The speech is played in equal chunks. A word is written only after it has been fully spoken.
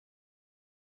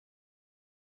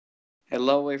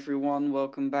Hello everyone,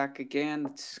 welcome back again.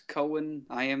 It's Cohen.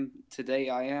 I am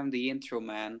the intro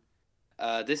man.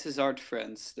 This is Art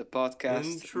Friends, the podcast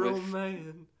Intro with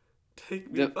man,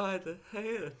 take me the by the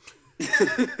hand.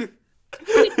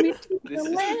 Take me to the this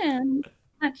is land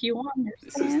that you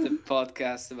this is the understand.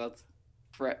 podcast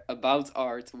about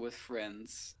art with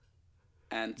friends.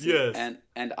 Yes.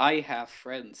 And I have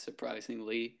friends,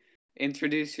 surprisingly.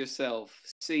 Introduce yourself.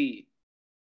 C.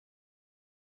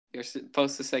 You're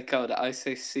supposed to say Coda. I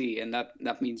say C, and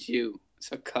that means you.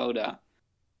 So Coda.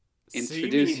 C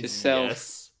Introduce means yourself.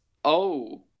 yes.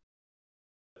 Oh,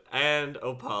 And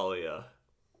Opalia.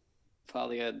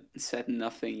 Falia said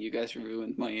nothing. You guys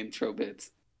ruined my intro bit.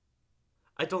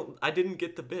 I didn't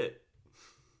get the bit.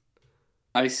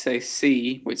 I say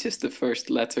C, which is the first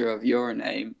letter of your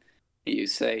name. You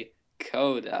say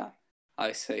Coda.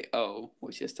 I say O,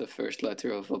 which is the first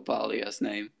letter of Opalia's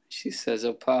name. She says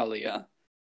Opalia.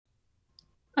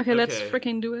 Okay, let's Okay.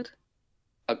 freaking do it.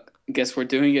 Guess we're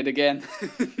doing it again.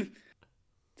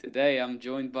 Today I'm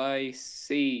joined by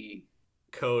C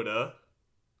Coda.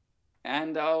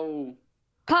 and O.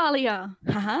 Palia!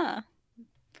 Haha!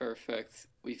 Perfect.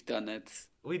 We've done it.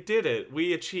 We did it.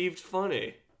 We achieved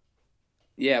funny.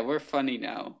 Yeah, we're funny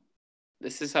now.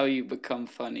 This is how you become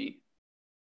funny.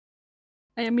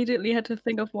 I immediately had to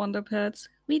think of Wonder Pets.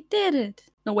 We did it!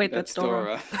 No, wait, that's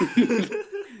Dora.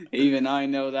 Even I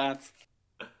know that.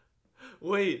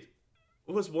 Wait,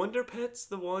 was Wonder Pets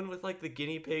the one with like the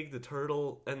guinea pig, the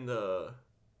turtle, and the...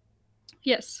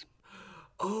 Yes,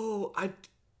 Oh, I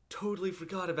totally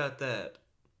forgot about that.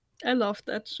 I loved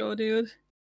that show, dude.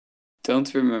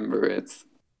 Don't remember it.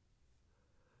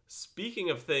 Speaking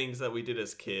of things that we did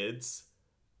as kids,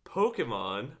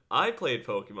 Pokemon. I played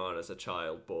Pokemon as a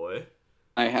child boy.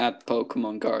 I had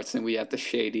Pokemon cards and we had the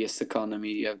shadiest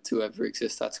economy to ever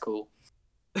exist at school.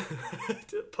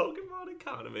 Pokemon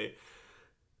economy.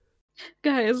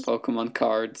 Guys, Pokemon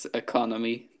cards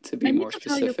economy, to be I need more to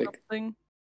tell you specific. something.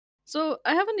 So,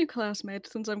 I have a new classmate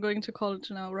since I'm going to college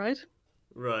now, right?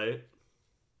 Right.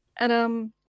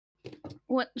 And,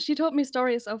 she told me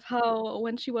stories of how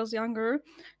when she was younger,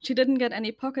 she didn't get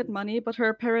any pocket money, but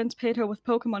her parents paid her with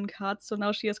Pokemon cards, so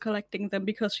now she is collecting them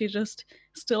because she just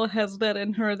still has that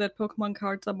in her that Pokemon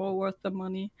cards are more worth the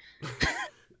money.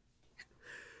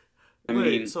 I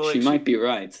Wait, mean, so she like might be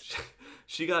right.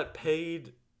 she got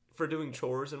paid for doing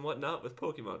chores and whatnot with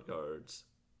Pokemon cards.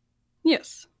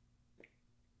 Yes.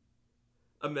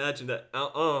 Imagine that.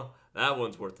 That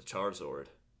one's worth the Charizard.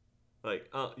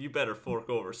 Like, you better fork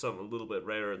over something a little bit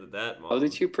rarer than that, Mom. How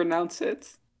did you pronounce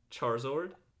it?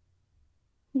 Charizard?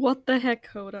 What the heck,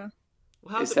 Coda?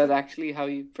 Well, Is that actually how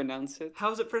you pronounce it?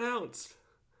 How's it pronounced?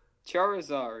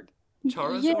 Charizard.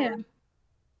 Charizard? Yeah.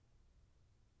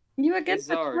 You against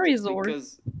the Charizard, Charizard.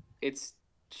 because it's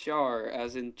char,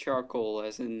 as in charcoal,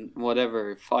 as in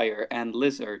whatever, fire, and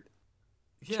lizard.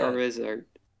 Yeah. Charizard.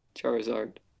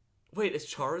 Wait,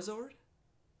 it's Charizard?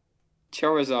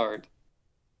 Charizard.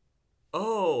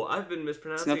 Oh, I've been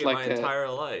mispronouncing it like my a- entire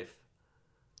life.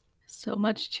 So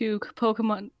much to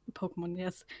Pokemon,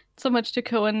 yes. So much to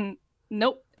Cohen.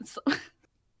 Nope.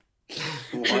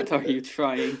 What are you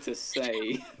trying to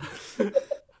say?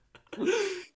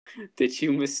 Did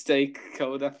you mistake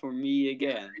Coda for me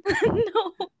again?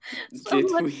 No.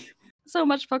 Did So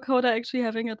much for Coda actually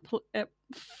having a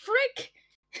frick!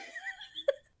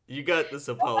 You got this,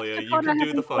 Apolia. You Coda can do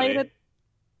having the funny. played it.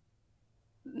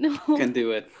 No. Can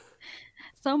do it.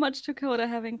 So much to Coda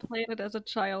having played it as a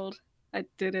child. I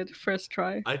did it first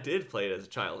try. I did play it as a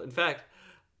child. In fact,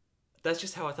 that's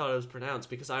just how I thought it was pronounced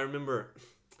because I remember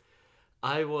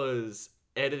I was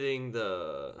editing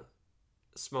the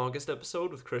Smallest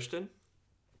episode with Christian,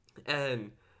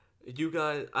 and you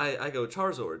guys, I go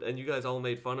Charizard, and you guys all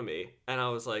made fun of me, and I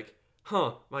was like,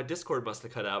 huh, my Discord must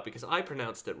have cut out because I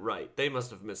pronounced it right. They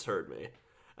must have misheard me.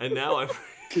 And now I'm...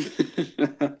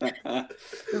 You're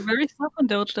very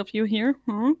self-indulged of you here.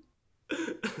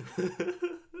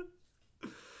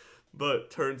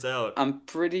 But turns out I'm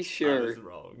pretty I sure was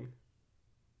wrong.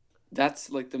 that's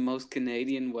like the most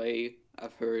Canadian way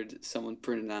I've heard someone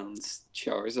pronounce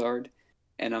Charizard,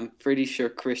 and I'm pretty sure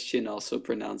Christian also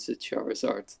pronounced it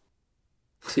Charizard.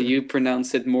 So you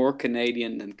pronounce it more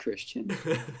Canadian than Christian.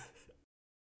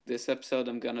 This episode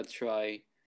I'm gonna try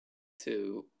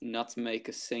to not make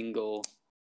a single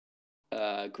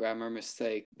grammar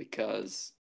mistake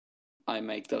because I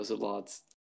make those a lot,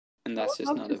 and that's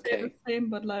just not okay. The same,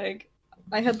 but like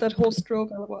I had that whole stroke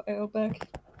a while back.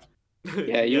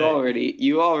 Yeah, you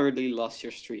already lost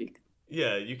your streak.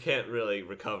 Yeah, you can't really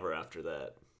recover after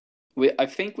that. I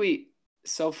think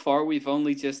so far we've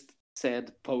only just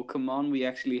said Pokemon, we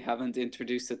actually haven't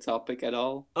introduced the topic at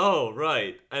all. Oh,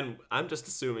 right. And I'm just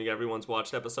assuming everyone's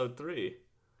watched episode 3.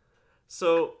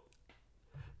 So,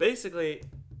 basically,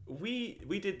 we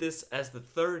did this as the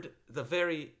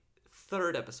very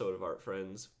third episode of Art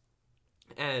Friends.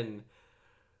 And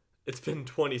it's been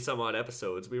 20 some odd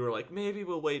episodes. We were like, maybe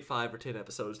we'll wait 5 or 10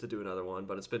 episodes to do another one,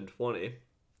 but it's been 20.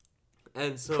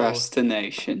 And so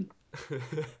Procrastination.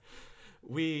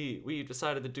 we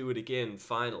decided to do it again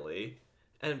finally.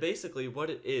 And basically what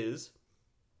it is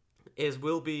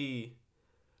we'll be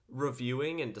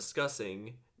reviewing and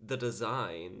discussing the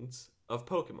designs of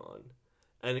Pokemon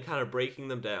and kind of breaking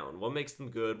them down. What makes them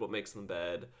good, what makes them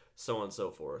bad, so on and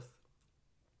so forth.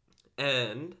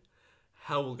 And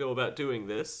how we'll go about doing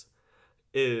this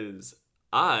is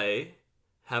I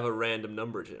have a random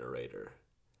number generator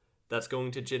that's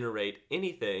going to generate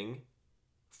anything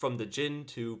from the Gen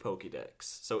 2 Pokédex.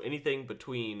 So anything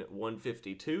between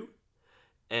 152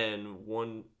 and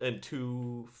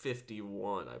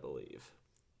 251, I believe.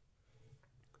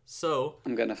 So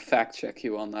I'm gonna fact check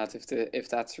you on that. If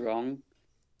that's wrong,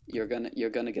 you're gonna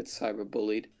get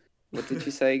cyberbullied. What did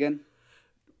you say again?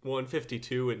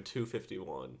 152 and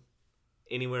 251.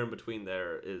 Anywhere in between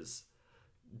there is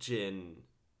Gen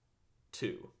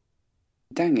 2.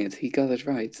 Dang it, he got it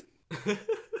right.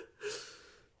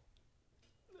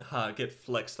 Get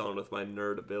flexed on with my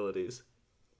nerd abilities.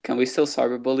 Can we still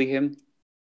cyberbully him?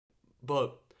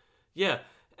 But, yeah,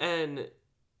 and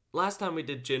last time we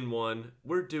did Gen 1,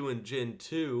 we're doing Gen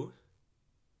 2.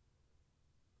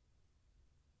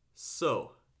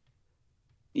 So,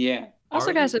 Yeah.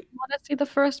 Also, guys, if you want to see the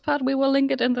first part, we will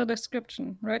link it in the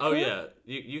description, right? Oh, Chris? yeah,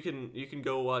 you can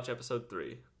go watch episode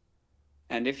 3.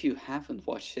 And if you haven't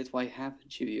watched it, why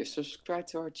haven't you? You're subscribed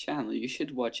to our channel. You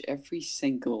should watch every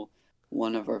single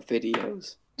one of our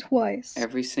videos. Twice.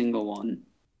 Every single one.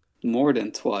 More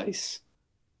than twice.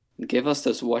 Give us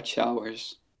those watch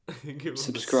hours. Give us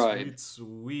Subscribe.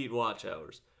 Sweet watch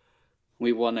hours.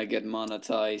 We want to get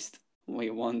monetized. We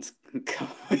want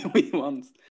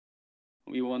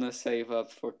we want to save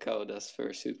up for Koda's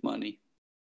fursuit money.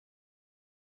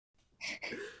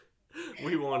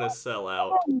 We want to sell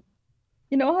out.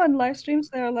 You know how in live streams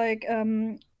there are like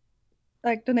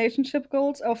donationship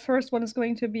goals? Our first one is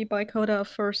going to be buy Koda a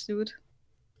fursuit.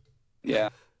 Yeah.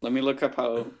 Let me look up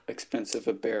how expensive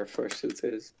a bear fursuit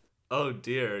is. Oh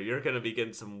dear, you're gonna be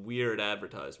getting some weird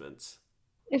advertisements.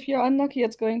 If you're unlucky,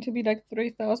 it's going to be like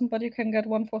 3,000, but you can get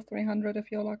one for 300 if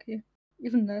you're lucky.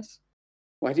 Even less.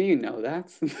 Why do you know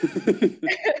that?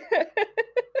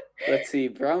 Let's see.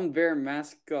 Brown bear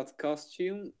mascot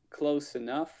costume. Close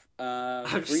enough.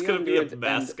 I'm just gonna be a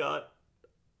mascot.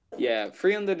 Yeah,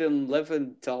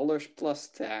 $311 plus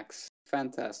tax.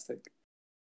 Fantastic.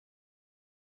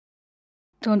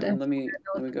 Don't let me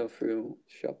go through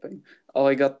shopping. Oh,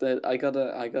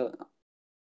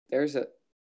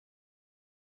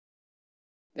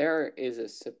 there is a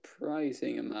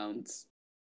surprising amount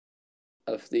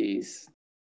of these.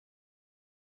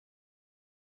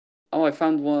 Oh, I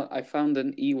found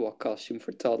an Ewok costume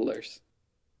for toddlers.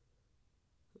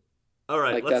 All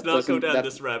right, Like, let's that not go doesn't- down that-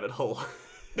 this rabbit hole.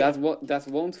 That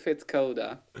won't fit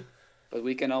Koda, but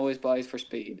we can always buy it for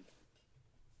speed.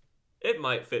 It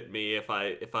might fit me if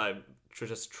I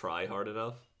just try hard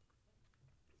enough.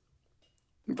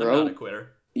 I'm not a Bro,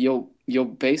 quitter. you'll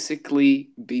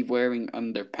basically be wearing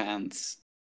underpants.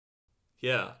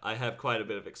 Yeah, I have quite a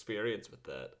bit of experience with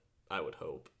that. I would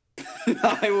hope.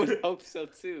 I would hope so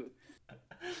too.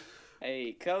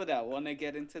 Hey, Koda, wanna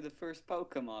get into the first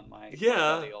Pokemon, my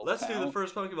Yeah, buddy, old let's do pal? the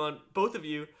first Pokemon. Both of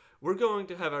you, we're going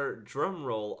to have our drum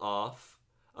roll off.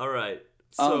 All right.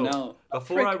 So Oh no!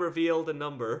 before I reveal the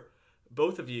number,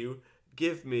 both of you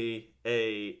give me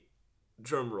a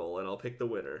drum roll, and I'll pick the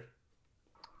winner.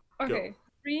 Okay.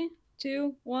 3,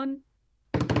 2, 1.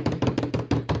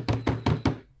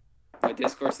 My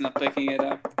Discord's not picking it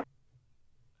up.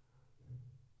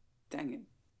 Dang it!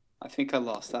 I think I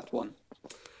lost that one.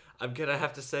 I'm gonna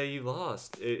have to say you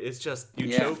lost. It's just you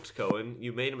Yeah. choked, Cohen.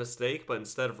 You made a mistake, but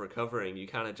instead of recovering, you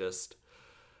kind of just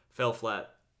fell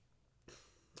flat.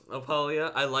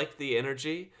 Opalia, I liked the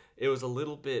energy. It was a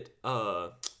little bit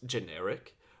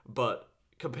generic, but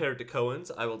compared to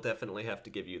Cohen's, I will definitely have to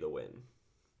give you the win.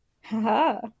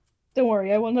 Haha. Don't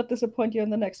worry, I will not disappoint you in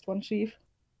the next one, Chief.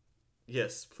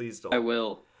 Yes, please I don't.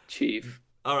 will, Chief.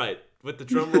 All right, with the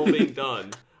drum roll being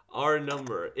done, our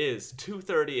number is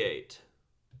 238.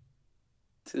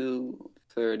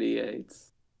 238.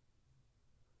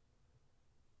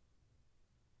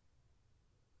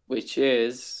 Which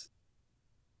is...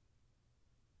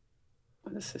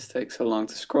 Why does this take so long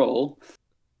to scroll?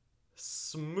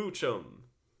 Smoochum.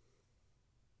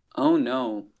 Oh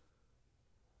no.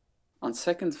 On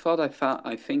second thought,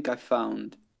 I think I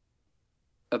found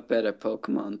a better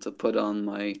Pokemon to put on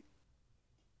my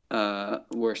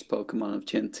worst Pokemon of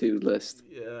Gen 2 list.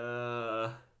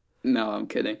 Yeah. No, I'm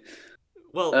kidding.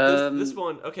 Well, this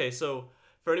one, okay, so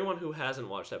for anyone who hasn't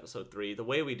watched episode 3, the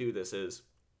way we do this is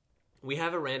we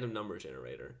have a random number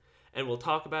generator, and we'll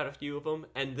talk about a few of them,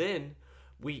 and then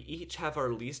we each have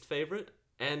our least favorite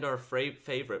and our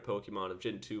favorite Pokemon of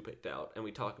Gen 2 picked out, and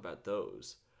we talk about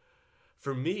those.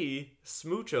 For me,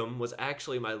 Smoochum was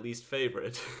actually my least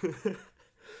favorite.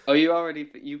 Oh,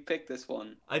 you picked this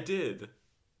one. I did.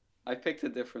 I picked a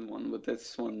different one, but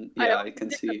this one, I yeah, also I can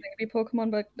picked a see. baby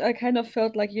Pokemon, but I kind of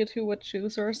felt like you two would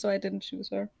choose her, so I didn't choose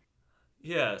her.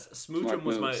 Yes, Smart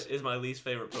Smoochum moves. is my least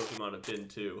favorite Pokemon of Gen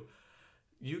 2.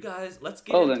 You guys, let's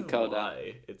get Oh, into then Coda.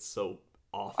 why it's so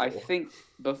I awful. think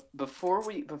before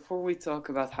we talk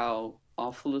about how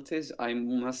awful it is, I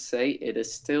must say it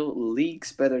is still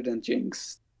leagues better than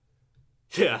Jinx.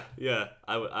 Yeah,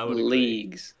 I would agree.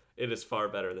 Leagues. It is far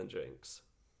better than Jinx.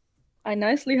 I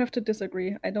nicely have to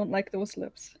disagree. I don't like those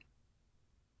lips.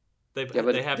 They Yeah,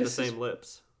 but have the this same is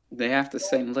lips. they have the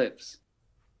same lips,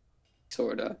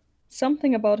 sorta.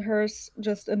 Something about hers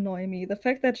just annoy me. The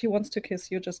fact that she wants to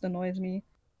kiss you just annoys me.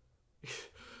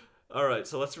 All right,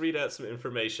 so let's read out some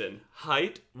information.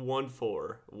 Height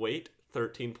 1'4", weight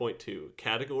 13.2,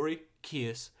 category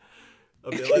kiss,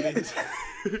 abilities.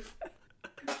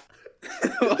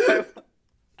 I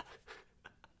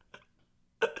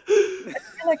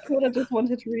feel like Coda just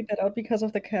wanted to read that out because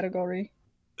of the category.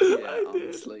 Yeah,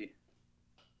 honestly.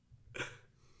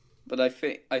 But I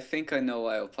think I know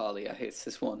why Opalia hates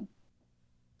this one.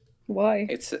 Why?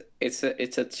 It's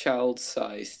a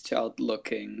child-sized,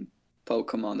 child-looking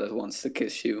Pokemon that wants to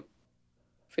kiss you.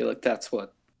 I feel like that's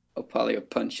what Opalia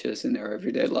punches in her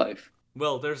everyday life.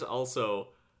 Well, there's also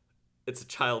it's a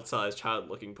child-sized,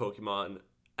 child-looking Pokemon,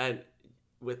 and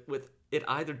with it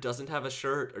either doesn't have a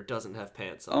shirt or doesn't have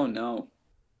pants on. Oh no.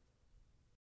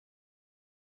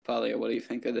 Opalia, what do you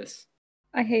think of this?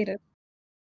 I hate it.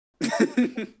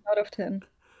 Out of 10.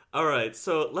 All right,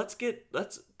 so let's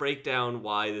break down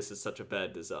why this is such a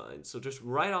bad design. So just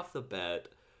right off the bat,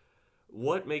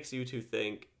 what makes you two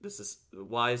think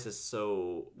why was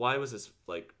this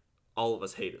like all of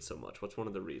us hate it so much? What's one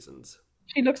of the reasons?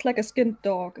 She looks like a skinned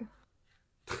dog.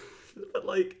 But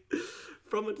like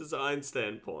from a design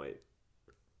standpoint,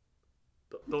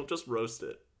 don't just roast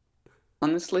it.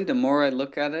 Honestly, the more I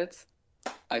look at it,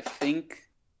 I think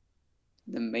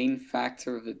the main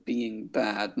factor of it being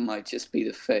bad might just be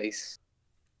the face.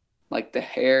 Like the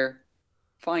hair,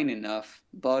 fine enough.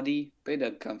 Body, bit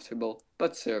uncomfortable,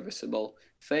 but serviceable.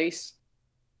 Face,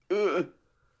 ugh,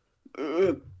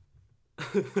 ugh.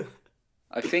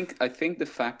 I think the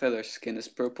fact that her skin is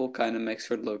purple kind of makes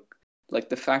her look like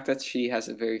the fact that she has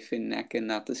a very thin neck and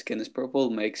not the skin is purple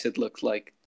makes it look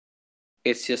like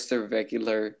it's just a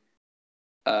regular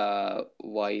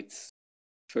white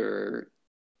fur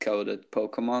coated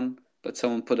Pokemon, but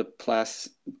someone put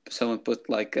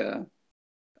like a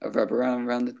rubber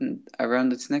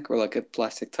around its neck or like a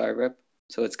plastic tie wrap,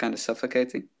 so it's kind of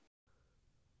suffocating.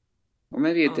 Or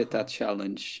maybe it did that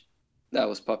challenge that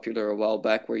was popular a while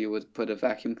back where you would put a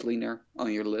vacuum cleaner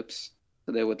on your lips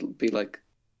so they would be like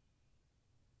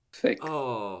thick.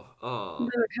 Oh.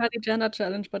 The Kylie Jenner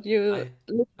challenge, but you.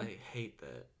 I hate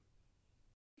that.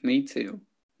 Me too,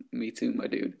 my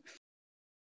dude.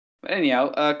 But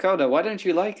anyhow, Coda, why don't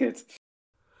you like it?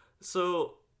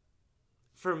 So,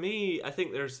 for me, I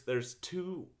think there's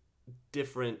two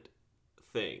different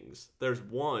things. There's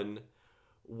one,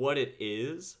 what it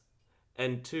is,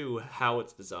 and two, how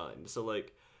it's designed. So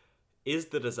like, is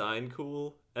the design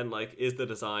cool? And like, is the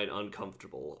design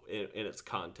uncomfortable in its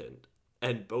content?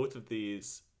 And both of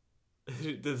these,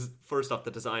 first off,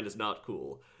 the design is not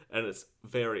cool, and it's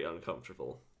very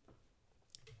uncomfortable.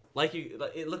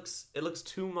 It looks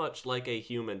too much like a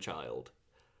human child.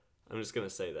 I'm just gonna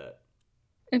say that.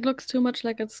 It looks too much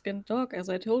like a skinned dog, as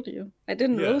I told you. I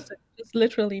didn't roast it, I just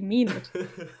literally mean it.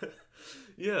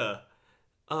 Yeah.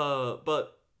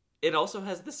 But it also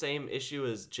has the same issue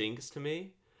as Jinx to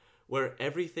me, where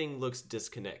everything looks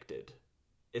disconnected.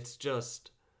 It's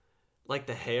just like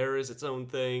the hair is its own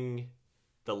thing,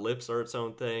 the lips are its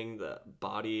own thing, the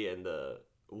body and the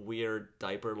weird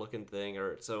diaper looking thing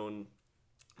are its own.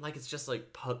 Like it's just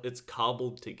like it's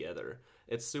cobbled together.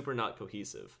 It's super not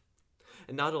cohesive.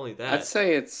 And not only that, I'd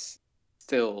say it's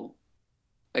still,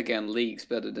 again, leagues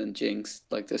better than Jinx.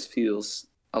 Like this feels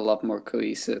a lot more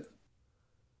cohesive.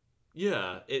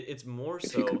 Yeah, it's more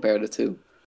if so. you compare the two,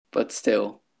 but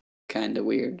still, kind of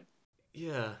weird.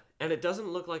 Yeah, and it doesn't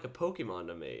look like a Pokemon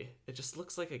to me. It just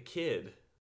looks like a kid.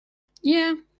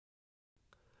 Yeah.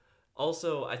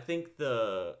 Also, I think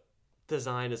the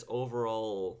design is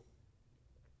overall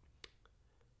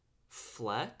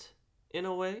flat in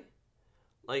a way.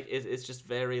 Like it's just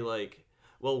very like,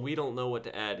 well, we don't know what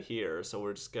to add here, so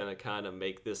we're just gonna kind of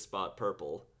make this spot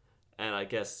purple, and I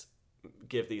guess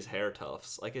give these hair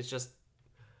tufts. Like it's just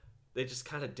they just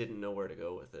kind of didn't know where to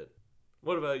go with it.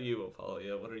 What about you,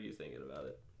 Apolia? What are you thinking about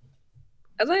it?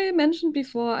 As I mentioned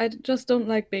before, I just don't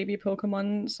like baby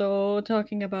Pokemon. So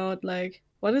talking about like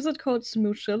what is it called,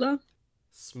 Smoochilla?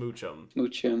 Smoochum.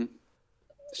 Smoochum.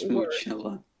 Worse.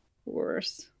 Smoochilla.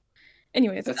 Worse.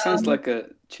 Anyways, That sounds like a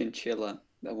chinchilla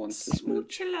that wants to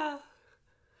smooch. Smoochilla.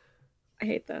 I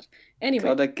hate that. Anyway,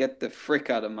 Gotta get the frick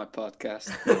out of my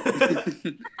podcast.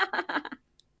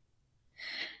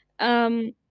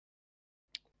 No.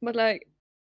 but like,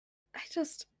 I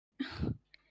just,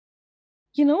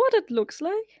 you know what it looks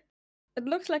like? It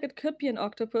looks like it could be an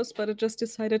octopus, but it just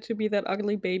decided to be that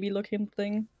ugly baby-looking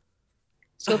thing.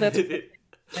 So that's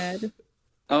bad.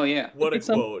 Oh yeah, What a It's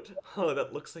some- quote. Oh,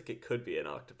 that looks like it could be an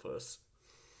octopus.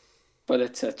 but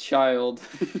it's a child.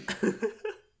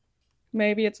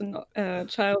 Maybe it's a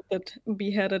child that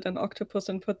beheaded an octopus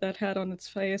and put that head on its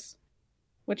face,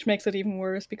 which makes it even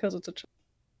worse because it's a child.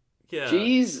 Yeah.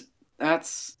 Jeez,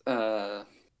 that's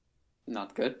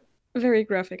not good. Very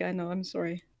graphic, I know, I'm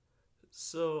sorry.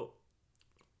 So,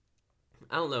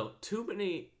 I don't know. Too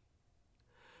many.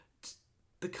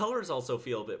 The colors also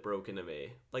feel a bit broken to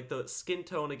me. Like the skin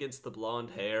tone against the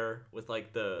blonde hair with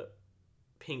like the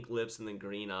pink lips and then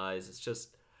green eyes.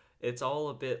 It's all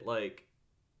a bit like,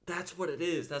 that's what it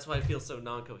is. That's why it feels so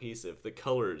non-cohesive. The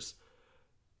colors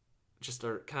just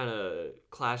are kind of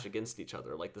clash against each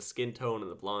other. Like the skin tone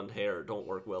and the blonde hair don't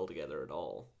work well together at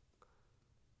all.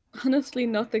 Honestly,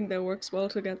 nothing that works well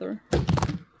together.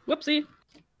 Whoopsie.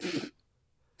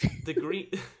 The green,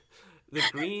 the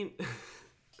green,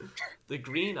 the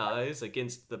green eyes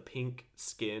against the pink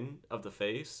skin of the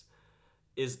face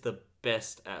is the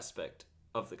best aspect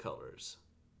of the colors.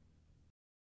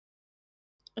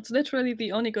 It's literally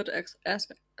the only good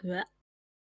aspect. Bleh.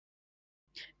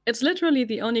 It's literally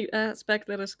the only aspect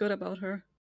that is good about her.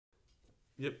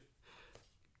 Yep.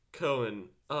 Cohen,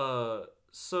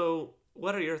 so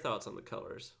what are your thoughts on the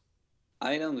colors?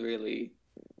 I don't really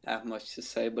have much to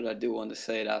say, but I do want to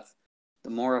say that the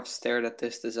more I've stared at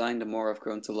this design, the more I've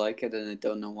grown to like it, and I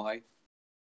don't know why.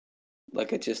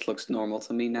 Like, it just looks normal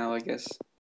to me now, I guess.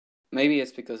 Maybe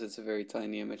it's because it's a very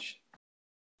tiny image.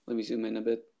 Let me zoom in a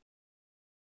bit.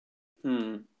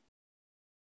 No,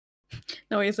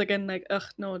 he's again like, ugh,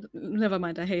 no, never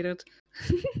mind, I hate it.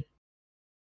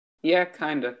 Yeah,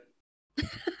 kinda.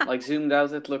 Like, zoomed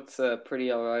out, it looked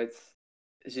pretty alright.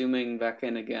 Zooming back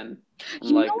in again, I'm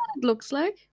You like, know what it looks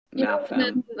like? You nah, know when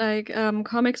in, fam. like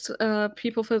comics,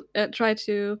 people try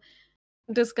to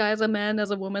disguise a man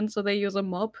as a woman, so they use a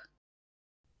mop.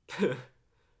 Oh,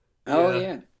 Yeah.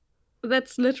 yeah.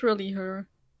 That's literally her.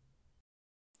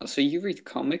 Oh, so you read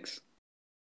comics?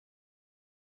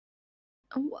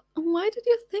 Why did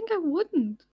you think I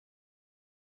wouldn't?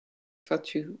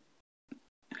 Thought you...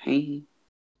 Hey.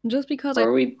 Just because Or I are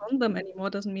don't we... own them anymore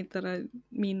doesn't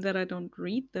mean that I don't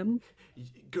read them.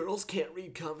 Girls can't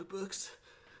read comic books.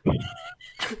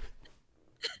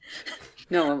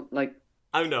 No, like...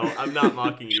 I'm not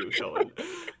mocking you, Cohen.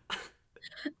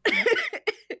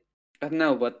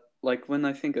 No, but like when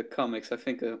I think of comics, I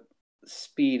think of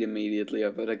Speed immediately,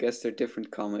 but I guess they're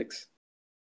different comics.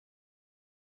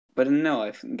 But no,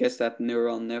 I guess that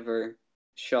neuron never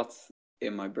shot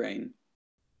in my brain,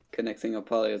 connecting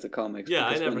Apolia to comics. Yeah, I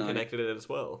because never when connected it as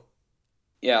well.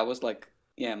 Yeah, I was like,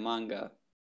 yeah, manga,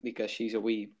 because she's a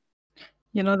weeb.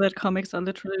 You know that comics are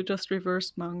literally just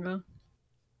reversed manga.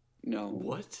 No.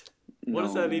 What? No. What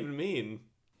does that even mean?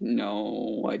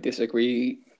 No, I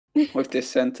disagree with this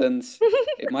sentence.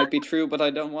 It might be true, but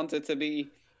I don't want it to be.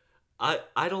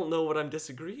 I don't know what I'm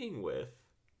disagreeing with.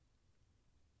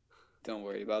 Don't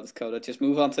worry about this, Coda. Just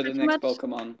move on to the Pretty next much.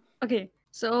 Pokemon. Okay,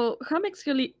 so comics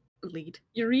you lead.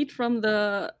 You read from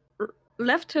the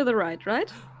left to the right,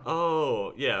 right?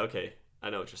 Oh, yeah, okay.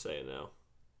 I know what you're saying now.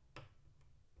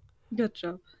 Good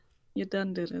job. You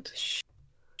done did it.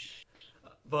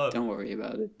 But Don't worry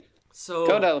about it. so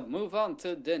Coda, move on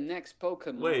to the next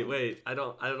Pokemon. wait. I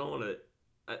don't want to.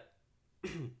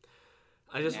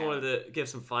 I just Yeah. wanted to give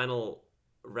some final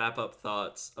wrap up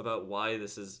thoughts about why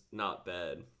this is not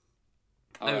bad.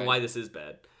 Alright. Why this is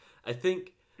bad. I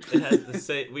think it has the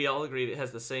same. We all agreed it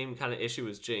has the same kind of issue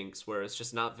as Jinx, where it's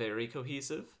just not very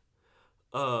cohesive.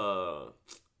 So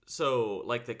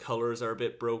like the colors are a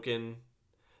bit broken.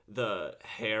 The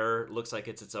hair looks like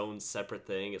it's its own separate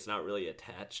thing. It's not really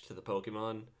attached to the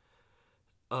Pokemon.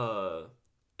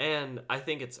 And I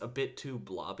think it's a bit too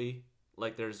blobby.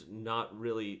 Like there's not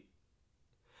really.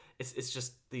 It's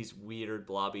just these weird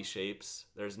blobby shapes.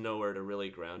 There's nowhere to really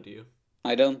ground you.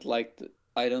 I don't like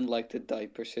the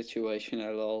diaper situation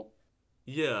at all.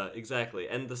 Yeah, exactly.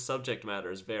 And the subject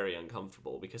matter is very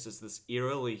uncomfortable because it's this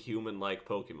eerily human-like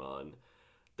Pokemon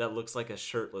that looks like a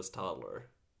shirtless toddler.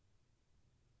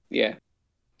 Yeah.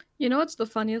 You know what's the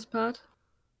funniest part?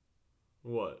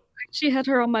 What? She had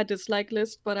her on my dislike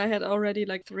list, but I had already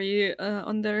like 3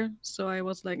 on there, so I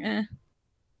was like,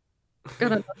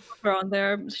 gotta not put her on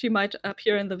there. She might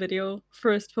appear in the video.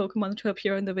 First Pokemon to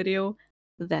appear in the video.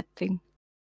 That thing.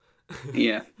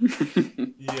 Yeah.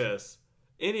 Yes.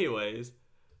 Anyways,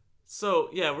 so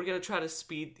yeah, we're gonna try to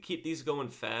keep these going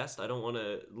fast. I don't want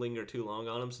to linger too long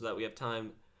on them so that we have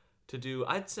time to do.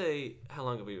 I'd say, how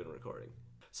long have we been recording?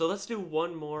 So let's do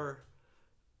one more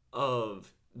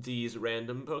of these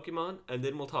random Pokemon, and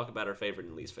then we'll talk about our favorite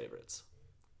and least favorites.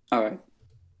 All right.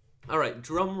 All right,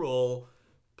 drum roll,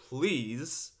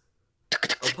 please.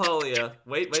 Opalia,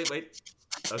 wait.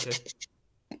 Okay.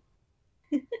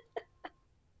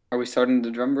 Are we starting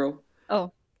the drum roll?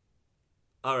 Oh.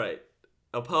 All right,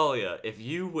 Opalia, if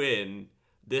you win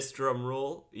this drum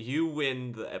roll, you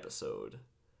win the episode.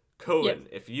 Cohen,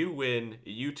 Yes. if you win,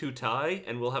 you two tie,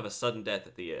 and we'll have a sudden death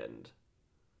at the end.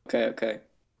 Okay. Okay.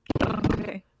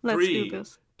 Let's 3, do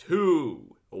this.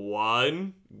 2,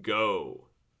 1, go.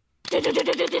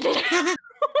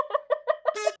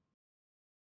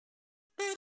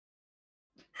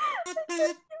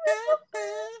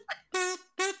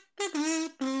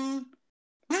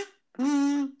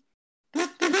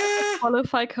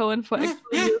 Qualify Cohen for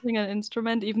actually using an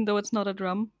instrument, even though it's not a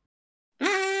drum.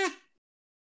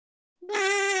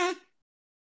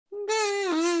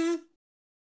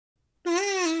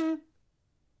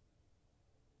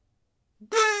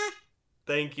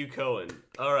 Thank you, Cohen.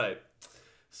 All right.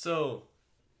 So,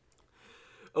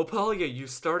 Opalia, you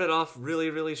started off really,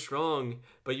 really strong,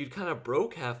 but you kind of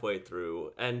broke halfway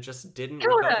through and just didn't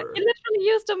recover. You literally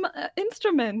used an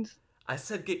instrument. I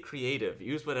said get creative.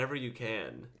 Use whatever you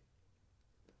can.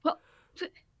 Well,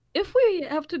 if we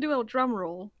have to do a drum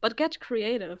roll, but get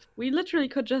creative, we literally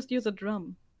could just use a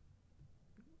drum.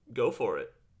 Go for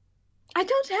it. I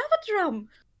don't have a drum.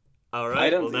 All I right.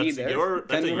 don't Well, that's either.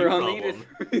 that's a Then you we're on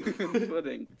problem.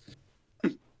 pudding.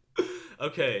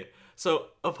 Okay. So,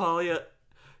 Opalia,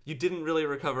 you didn't really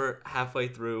recover halfway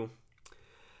through.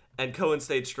 And Cohen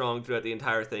stayed strong throughout the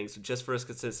entire thing, so just for his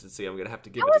consistency, I'm going to have to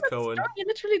give it to Cohen. Strong? You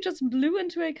literally just blew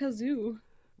into a kazoo.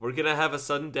 We're going to have a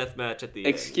sudden death match at the end.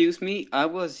 Excuse me, I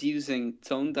was using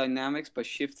tone dynamics by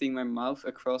shifting my mouth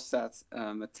across that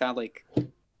metallic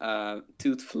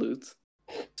tooth flute.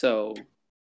 So,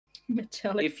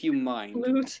 Metallic if you mind,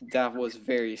 flute. that was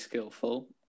very skillful.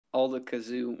 All the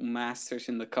kazoo masters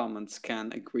in the comments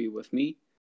can agree with me.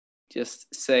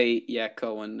 Just say, yeah,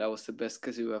 Cohen, that was the best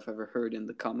kazoo I've ever heard in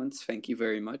the comments. Thank you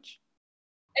very much.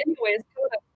 Anyways,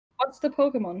 what's the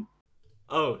Pokemon?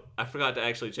 Oh, I forgot to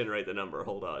actually generate the number.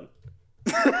 Hold on.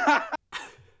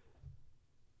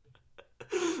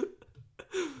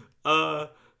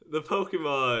 The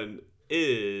Pokemon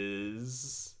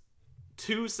is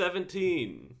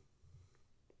 217.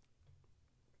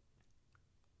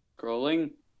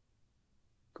 Scrolling.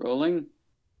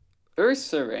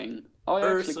 Ursaring. Oh,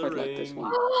 I actually quite like this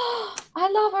one. I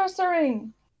love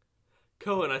Ursaring.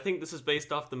 Cohen, I think this is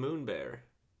based off the Moon Bear.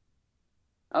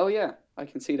 Oh yeah, I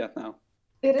can see that now.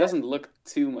 It Doesn't look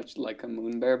too much like a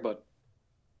moon bear, but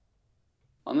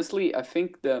honestly, I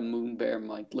think the moon bear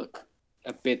might look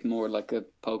a bit more like a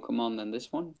Pokemon than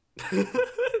this one.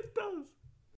 It does.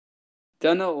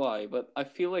 Don't know why, but I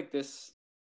feel like this.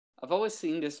 I've always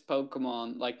seen this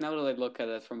Pokemon. Like now that I look at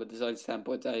it from a design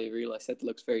standpoint, I realize that it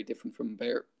looks very different from a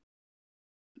bear.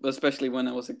 But especially when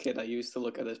I was a kid, I used to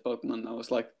look at this Pokemon and I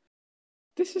was like,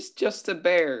 "This is just a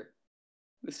bear.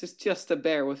 This is just a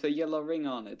bear with a yellow ring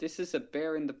on it. This is a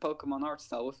bear in the Pokemon art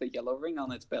style with a yellow ring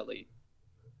on its belly."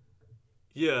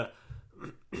 Yeah.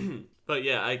 But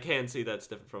yeah, I can see that's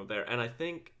different from a bear. And I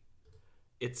think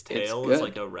its tail is good.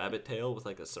 like a rabbit tail with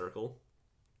like a circle.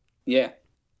 Yeah.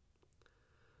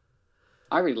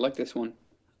 I really like this one.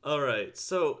 Alright,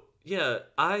 so yeah,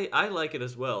 I like it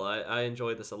as well. I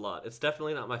enjoy this a lot. It's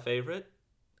definitely not my favorite,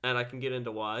 and I can get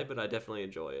into why, but I definitely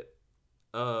enjoy it.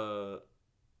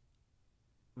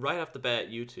 Right off the bat,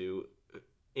 you two,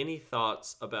 any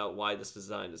thoughts about why this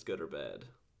design is good or bad?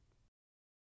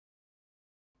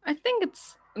 I think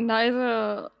it's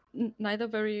neither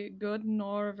very good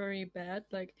nor very bad.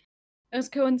 Like, as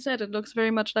Cohen said, it looks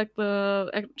very much like the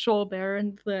actual bear,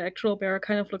 and the actual bear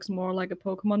kind of looks more like a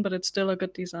Pokemon, but it's still a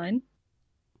good design.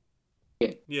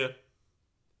 Yeah.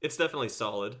 It's definitely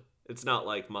solid. It's not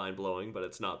like mind blowing, but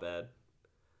it's not bad.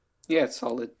 Yeah, it's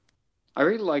solid. I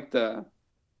really like the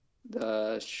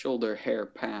shoulder hair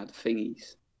pad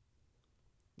thingies.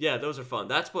 Yeah, those are fun.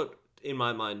 That's what, in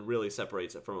my mind, really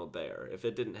separates it from a bear. If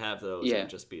it didn't have those, it Yeah, would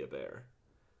just be a bear.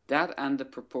 that and the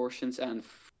proportions and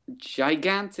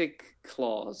gigantic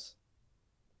claws.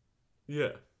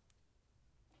 Yeah.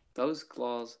 Those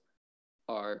claws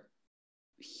are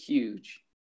huge,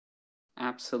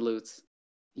 absolute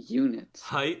units.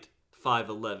 Height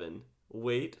 5'11",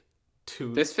 weight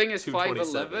This thing is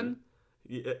 227.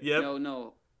 5'11"? Yep.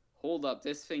 No. Hold up,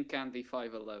 this thing can't be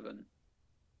 5'11".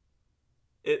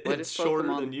 It's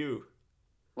shorter than you.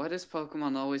 Why does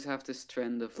Pokemon always have this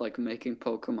trend of like making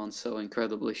Pokemon so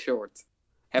incredibly short?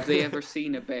 Have they ever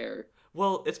seen a bear?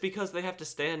 Well, it's because they have to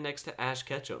stand next to Ash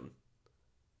Ketchum.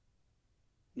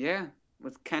 Yeah,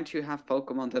 but can't you have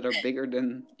Pokemon that are bigger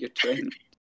than your trainer?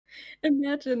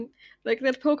 Imagine, like,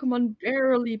 that Pokemon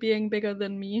barely being bigger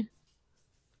than me.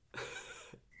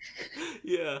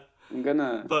 Yeah. I'm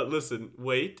gonna. But listen,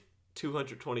 weight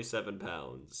 227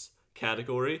 pounds.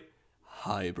 Category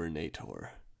Hibernator.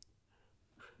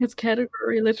 Its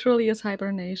category literally is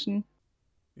hibernation.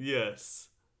 Yes.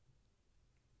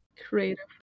 Creative.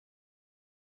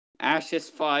 Ash is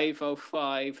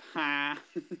 505. Ha!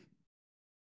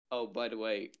 Oh, by the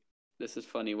way, this is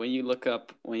funny. When you look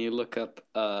up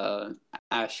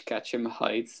Ash Ketchum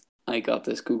height, I got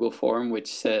this Google form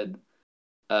which said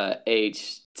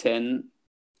age 10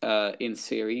 in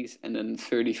series and then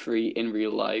 33 in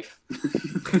real life.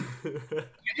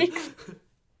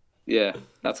 Yeah,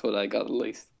 that's what I got at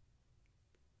least.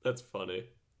 That's funny.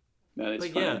 That is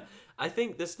But funny. yeah, I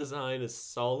think this design is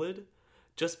solid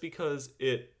just because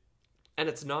it's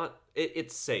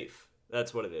safe.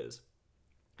 That's what it is.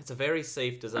 It's a very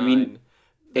safe design. I mean,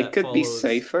 it that could be follows-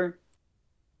 safer.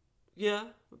 Yeah,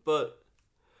 but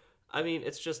I mean,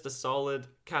 it's just a solid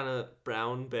kind of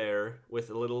brown bear with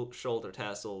little shoulder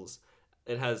tassels.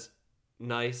 It has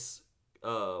nice,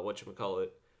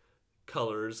 whatchamacallit,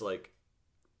 colors, like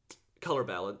color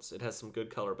balance. It has some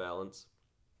good color balance.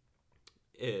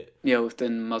 Yeah, with the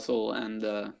muzzle and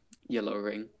the yellow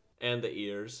ring. And the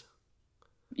ears.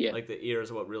 Yeah. Like, the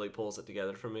ears are what really pulls it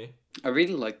together for me. I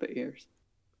really like the ears.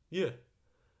 Yeah.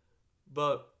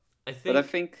 But I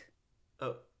think...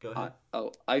 Oh, go ahead.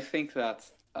 I think that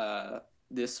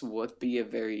this would be a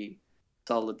very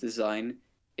solid design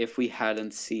if we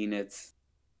hadn't seen it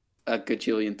a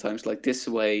gajillion times. Like, this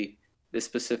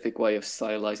specific way of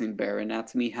stylizing bear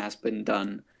anatomy has been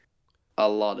done a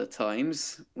lot of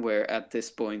times, where at this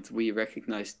point we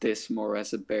recognize this more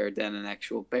as a bear than an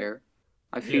actual bear,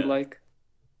 I feel like.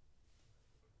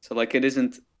 So, like, it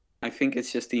isn't... I think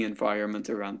it's just the environment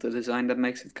around the design that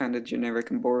makes it kind of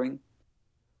generic and boring.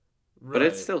 Right. But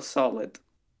it's still solid.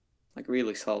 Like,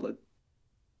 really solid.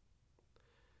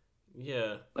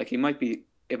 Yeah. Like, it might be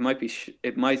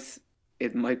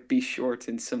short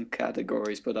in some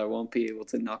categories, but I won't be able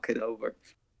to knock it over.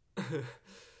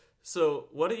 So,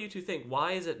 what do you two think?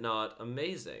 Why is it not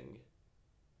amazing?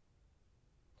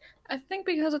 I think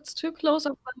because it's too close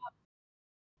of an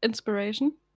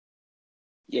inspiration.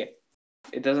 Yeah.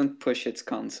 It doesn't push its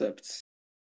concepts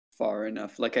far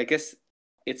enough. Like, I guess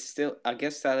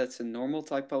that it's a normal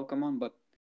type Pokemon, but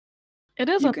It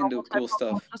is you a can do normal cool type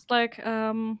Pokemon, stuff. just like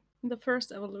the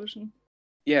first evolution.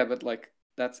 Yeah, but like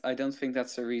I don't think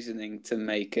that's the reasoning to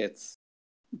make it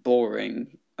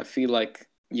boring. I feel like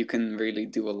you can really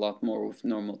do a lot more with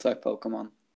normal type Pokemon.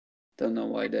 Don't know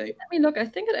why they... Let me look. I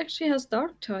think it actually has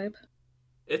dark type.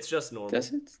 It's just normal.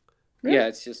 Does it? Really? Yeah,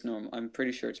 it's just normal. I'm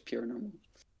pretty sure it's pure normal.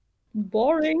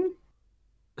 Boring.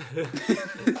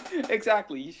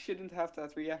 Exactly. You shouldn't have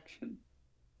that reaction.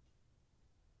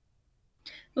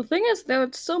 The thing is, there are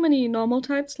so many normal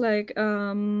types, like,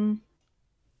 I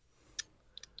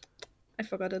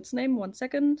forgot its name, 1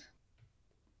 second.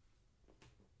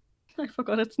 I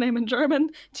forgot its name in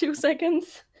German, 2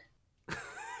 seconds.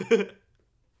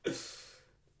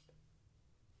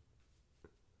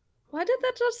 Why did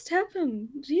that just happen?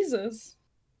 Jesus.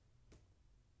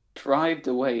 Drive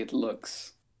the way it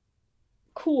looks.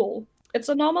 Cool. It's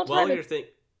a normal While type. you're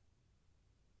thinking...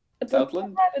 It's a normal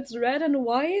Outland? type, it's red and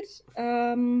white.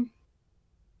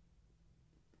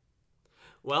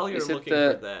 While you're Is it looking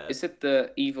for that... Is it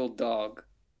the evil dog?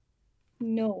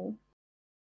 No.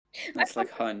 That's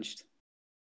like hunched.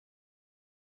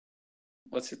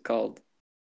 What's it called?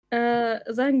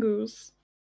 Zangoose.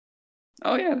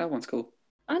 Oh yeah, that one's cool.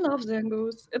 I love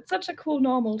Zangoose. It's such a cool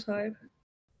normal type.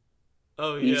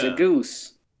 Oh, yeah. He's a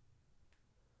goose.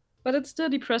 But it's still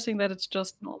depressing that it's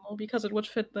just normal, because it would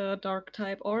fit the dark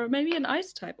type, or maybe an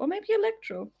ice type, or maybe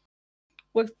electro.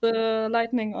 with the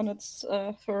lightning on its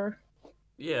fur.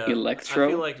 Yeah, I Electro?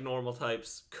 feel like normal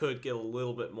types could get a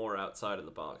little bit more outside of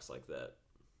the box like that.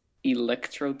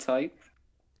 Electro type?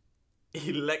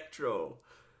 Electro.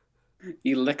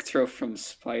 Electro from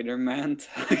Spider-Man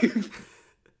type?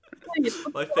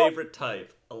 My favorite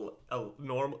type. A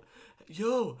normal.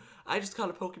 Yo, I just got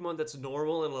a Pokemon that's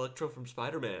normal and Electro from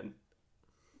Spider-Man.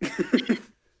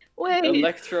 Wait,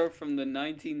 Electro from the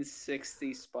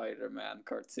 1960 Spider-Man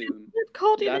cartoon. it's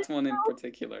called That one in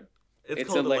particular. It's It's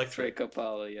called Electric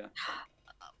Opalia.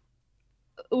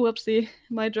 Whoopsie,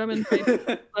 my German brain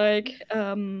is like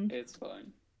It's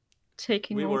fine.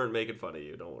 taking We over. weren't making fun of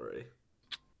you, don't worry.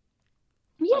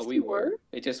 Yes, Oh, we you were.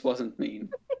 It just wasn't mean.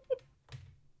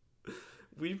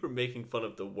 We were making fun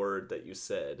of the word that you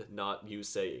said, not you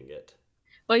saying it.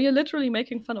 Well, you're literally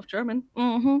making fun of German.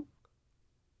 Mm-hmm.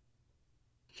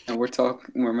 And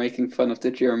we're making fun of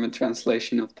the German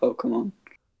translation of Pokemon.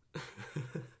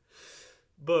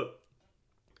 But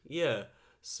yeah,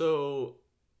 so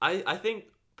I think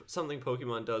something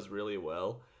Pokemon does really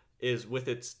well is with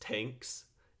its tanks,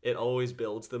 it always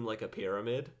builds them like a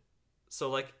pyramid. So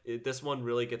like this one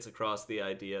really gets across the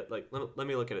idea. Like let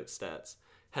me look at its stats.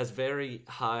 Has very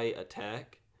high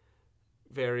attack,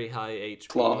 very high HP,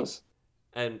 Claws.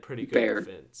 and pretty good Bear.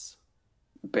 defense.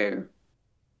 Bear.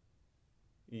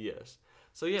 Yes.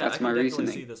 So yeah, That's I can my definitely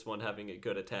reasoning. see this one having a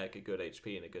good attack, a good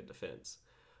HP, and a good defense.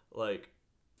 Like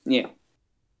Yeah.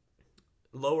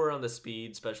 lower on the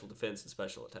speed, special defense, and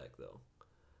special attack though.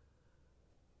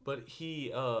 But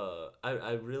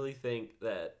I really think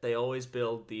that they always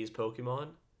build these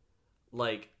Pokemon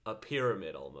like a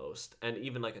pyramid almost, and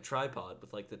even like a tripod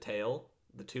with like the tail,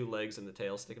 the two legs and the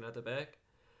tail sticking out the back.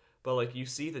 But like you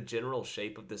see the general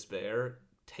shape of this bear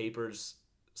tapers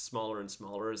smaller and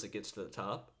smaller as it gets to the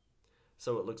top.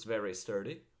 So it looks very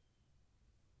sturdy.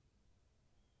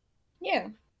 Yeah.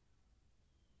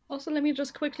 Also, let me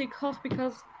just quickly cough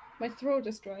because my throat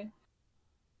is dry.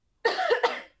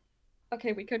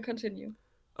 Okay, we can continue.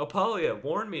 Opalia,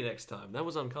 warn me next time. That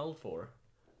was uncalled for.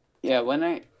 Yeah, when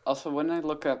I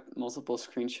look at multiple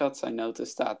screenshots, I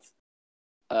noticed that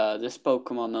this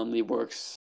Pokemon only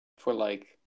works for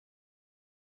like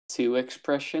 2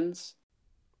 expressions,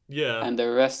 Yeah. and the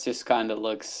rest just kind of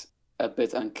looks a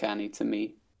bit uncanny to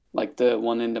me. Like the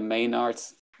one in the main art,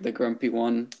 the grumpy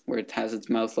one where it has its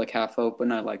mouth like half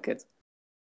open, I like it.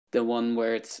 The one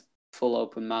where it's full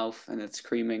open mouth and it's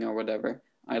screaming or whatever,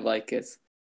 I like it.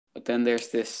 But then there's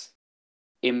this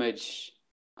image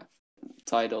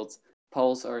titled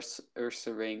Pulse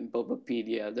Ursaring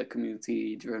Bulbapedia, the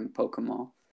community-driven Pokemon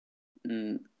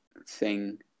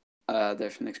thing.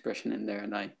 There's an expression in there,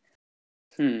 and I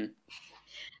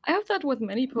have that with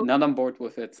many Pokemon. Not on board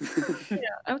with it. Yeah,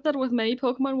 I have that with many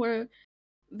Pokemon where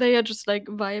they are just like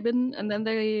vibing, and then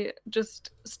they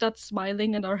just start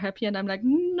smiling and are happy, and I'm like,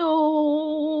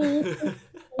 no.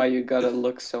 Why you gotta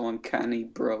look so uncanny,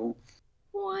 bro?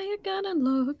 Why you gotta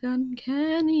look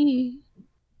uncanny?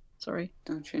 Sorry.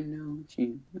 Don't you know?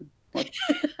 What?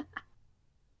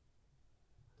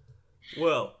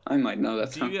 Well, I might know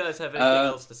that do song. you guys have anything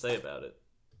else to say about it?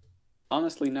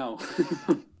 Honestly, no.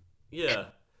 Yeah.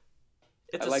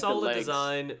 It's I a like the solid legs.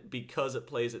 design because it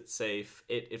plays it safe.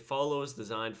 It follows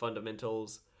design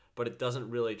fundamentals, but it doesn't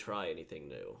really try anything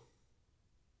new.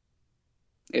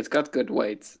 It's got good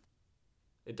weight.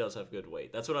 It does have good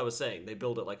weight. That's what I was saying. They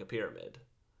build it like a pyramid.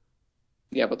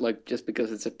 Yeah, but like just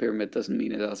because it's a pyramid doesn't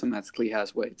mean it automatically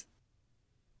has weight.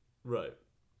 Right.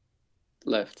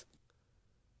 Left.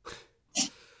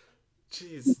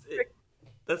 Jeez.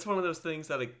 That's one of those things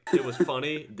that it was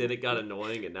funny, then it got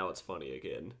annoying, and now it's funny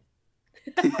again.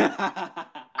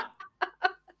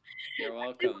 You're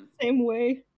welcome. Same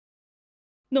way.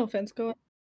 No offense, go on.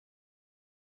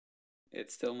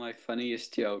 It's still my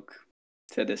funniest joke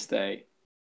to this day.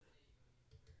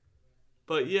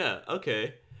 But yeah,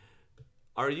 okay.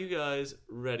 Are you guys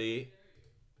ready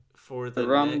for the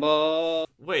Rumble.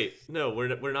 Wait, no,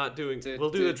 we're not doing.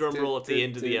 We'll do the drum roll at the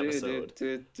end of the episode.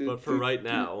 But for right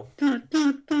now,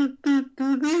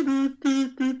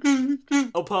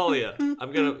 Opalia,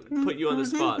 I'm gonna put you on the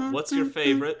spot. What's your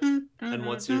favorite? And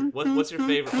what's your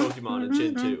favorite Pokemon in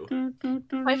Gen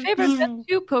 2? My favorite Gen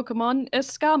 2 Pokemon is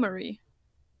Skarmory.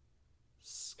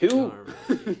 Who?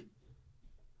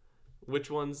 Which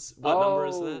one's? What number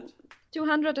is that?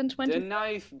 220. The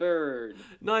Knife Bird.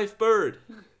 Knife Bird.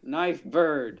 Knife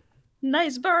Bird.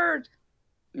 Nice bird.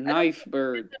 Knife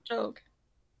Bird. That's a joke.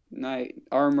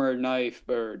 Armor Knife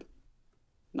Bird.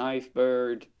 Knife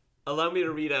Bird. Allow me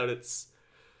to read out its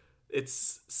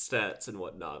its stats and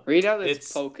whatnot. Read out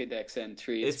its Pokédex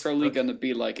entry. It's probably okay. gonna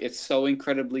be like, it's so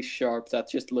incredibly sharp that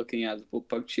just looking at it will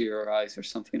puncture your eyes or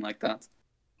something like that.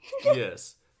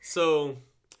 Yes. So,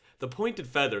 the pointed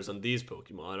feathers on these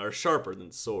Pokemon are sharper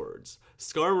than swords.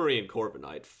 Skarmory and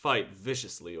Corviknight fight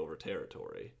viciously over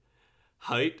territory.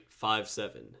 Height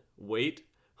 5'7", weight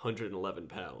 111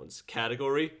 pounds.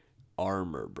 Category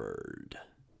Armor Bird.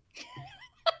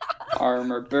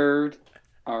 Armor bird.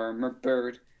 Armor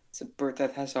bird. It's a bird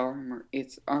that has armor.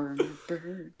 It's Armor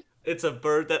Bird. It's a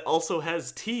bird that also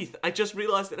has teeth. I just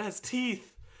realized it has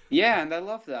teeth. Yeah, and I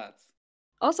love that.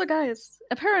 Also, guys,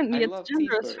 apparently I its love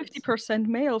gender teeth is birds. 50%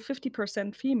 male,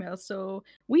 50% female, so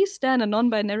we stand a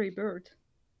non-binary bird.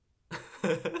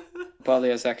 Polly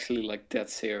is actually like dead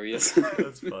serious.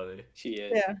 That's funny. She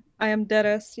is. Yeah, I am dead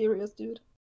ass serious, dude.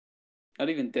 Not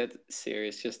even dead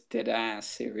serious, just dead ass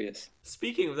serious.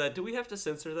 Speaking of that, do we have to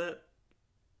censor that?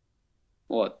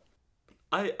 What?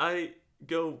 I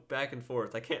go back and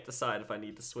forth. I can't decide if I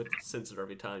need to censor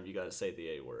every time you gotta say the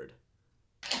A word.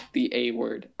 The A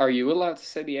word. Are you allowed to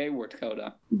say the A word,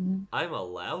 Coda? I'm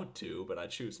allowed to, but I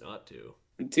choose not to.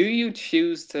 Do you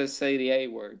choose to say the A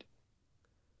word?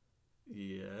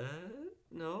 Yeah?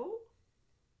 No?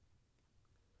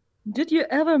 Did you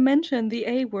ever mention the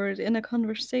A word in a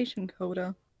conversation,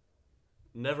 Coda?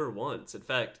 Never once. In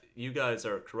fact, you guys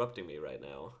are corrupting me right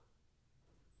now.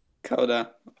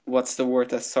 Coda, what's the word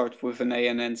that starts with an A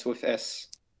and ends with S?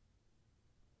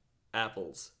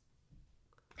 Apples.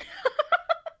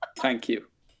 Thank you.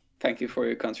 Thank you for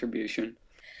your contribution.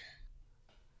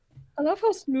 I love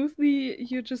how smoothly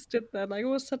you just did that. Like, it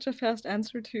was such a fast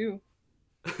answer, too.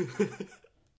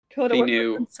 Coda He was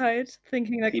knew. inside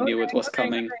thinking like, He knew it was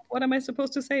coming. What am I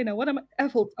supposed to say now? What am I?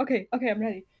 Apples. Okay, I'm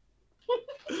ready.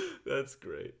 That's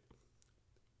great.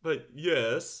 But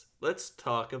yes, let's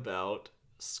talk about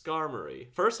Skarmory.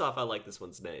 First off, I like this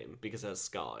one's name because it has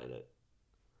ska in it.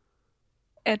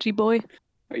 Edgy boy.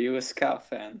 Are you a ska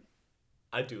fan?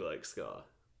 I do like ska.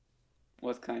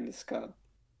 What kind of ska?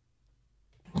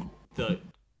 The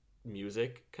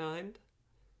music kind?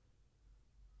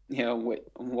 Yeah, wait,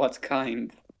 what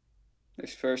kind?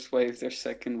 There's first wave, there's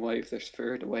second wave, there's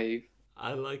third wave.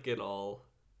 I like it all.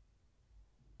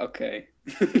 Okay.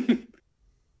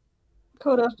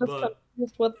 Coda's just But-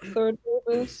 confused what third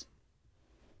wave is.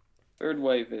 Third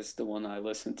wave is the one I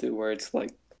listen to where it's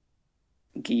like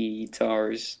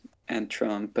guitars and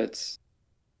trumpets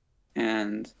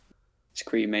and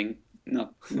screaming.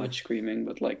 Not much screaming,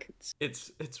 but like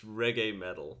It's reggae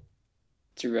metal.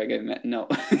 it's a reggae. No,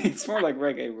 it's more like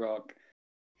reggae rock.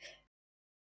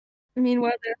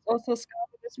 Meanwhile, there's also ska,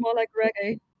 but it's more like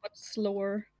reggae, but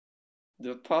slower.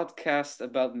 The podcast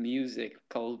about music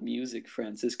called Music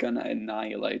Friends is gonna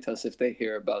annihilate us if they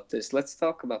hear about this. Let's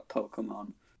talk about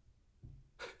Pokemon.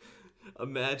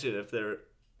 Imagine if there.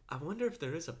 I wonder if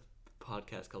there is a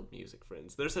podcast called Music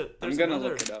Friends. I'm gonna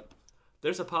look it up.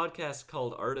 There's a podcast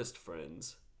called Artist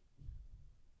Friends.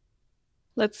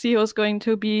 Let's see who's going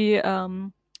to be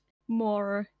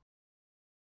more.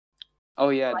 Oh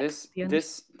yeah, Like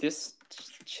this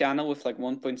channel with like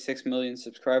 1.6 million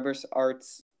subscribers,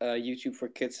 Arts YouTube for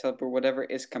Kids Hub or whatever,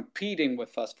 is competing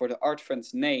with us for the Art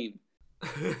Friends name.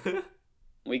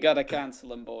 We gotta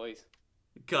cancel him, boys.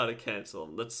 Gotta cancel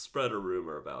them. Let's spread a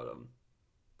rumor about them.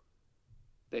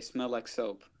 They smell like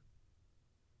soap.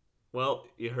 Well,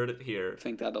 you heard it here. I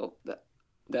think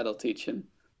that'll teach him.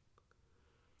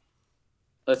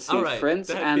 Let's see, All right, Friends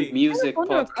that and being- Music I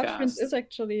wonder if Art Friends podcast. is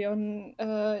actually on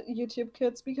YouTube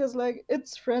Kids because like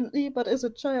it's friendly, but is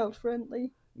it child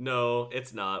friendly? No,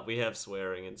 it's not. We have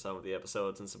swearing in some of the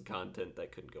episodes and some content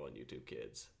that couldn't go on YouTube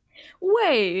Kids.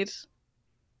 Wait,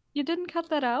 you didn't cut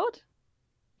that out?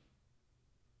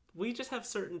 We just have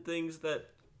certain things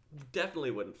that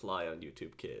definitely wouldn't fly on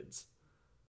YouTube Kids.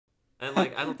 And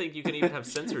like, I don't think you can even have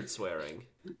censored swearing.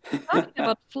 Talking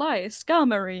about fly,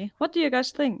 Skarmory. What do you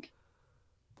guys think?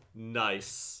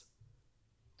 Nice.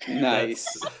 Nice.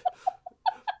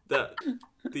 That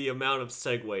the amount of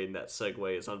segue in that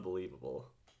segue is unbelievable.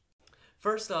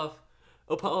 First off,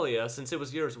 Opalia, since it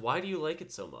was yours, why do you like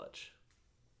it so much?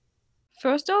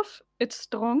 First off, it's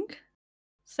strong.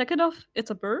 Second off, it's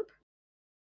a burp.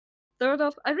 Third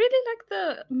off, I really like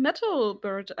the metal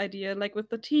bird idea, like with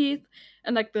the teeth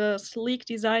and like the sleek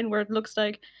design where it looks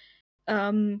like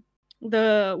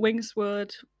the wings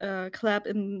would clap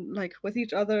in like with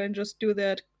each other and just do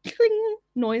that cling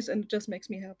noise, and it just makes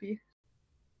me happy.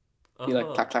 You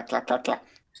like clack clack clack clack clack.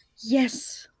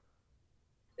 Yes,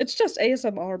 it's just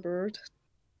ASMR bird.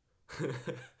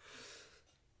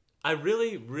 I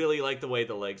really, really like the way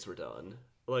the legs were done.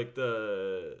 Like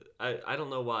I don't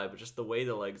know why, but just the way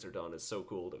the legs are done is so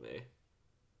cool to me.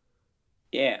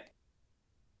 Yeah.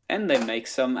 And they make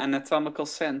some anatomical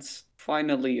sense.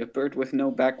 Finally, a bird with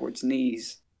no backwards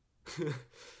knees.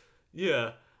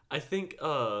 Yeah, I think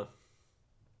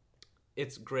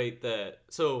it's great that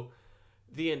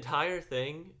the entire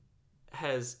thing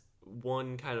has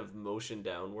one kind of motion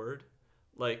downward,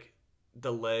 like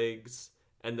the legs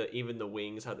and even the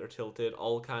wings, how they're tilted,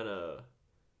 all kind of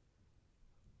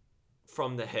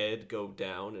from the head go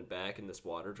down and back in this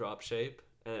water drop shape,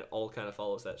 and it all kind of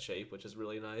follows that shape, which is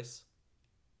really nice.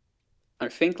 I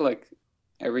think like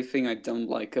everything I don't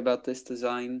like about this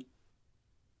design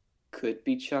could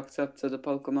be chalked up to the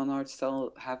Pokemon art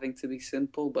style having to be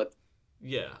simple, but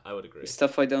Yeah, I would agree. the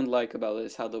stuff I don't like about it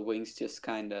is how the wings just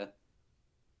kind of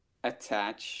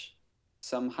attach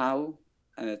somehow,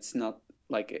 and it's not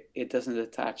like it doesn't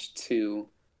attach too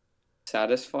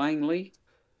satisfyingly.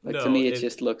 Like to No, me, it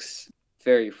just looks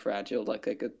very fragile. Like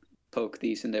I could poke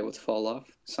these and they would fall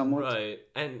off somewhat. right.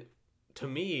 And to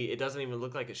me, it doesn't even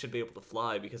look like it should be able to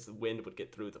fly because the wind would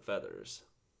get through the feathers.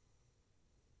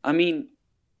 I mean,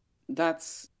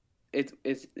 that's it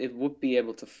would be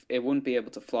able to it wouldn't be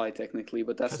able to fly technically,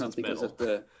 but that's 'Cause not it's because of metal.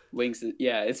 the wings.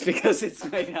 Yeah, it's because it's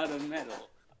made out of metal.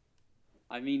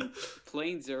 I mean,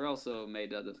 planes are also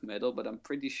made out of metal, but I'm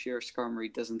pretty sure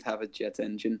Skarmory doesn't have a jet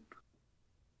engine.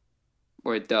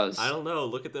 Or it I does. don't know.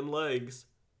 Look at them legs.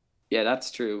 Yeah,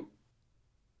 that's true.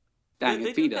 Dang,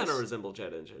 They it do beat kind of us. resemble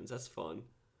jet engines. That's fun.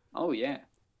 Oh, yeah.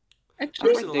 Actually,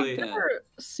 I I've might dig Personally, that. never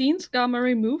seen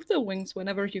Skarmory move the wings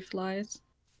whenever he flies.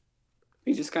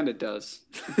 He just kind of does.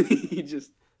 He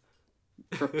just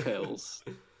propels.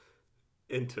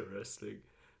 interesting.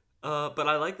 But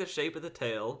I like the shape of the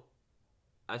tail.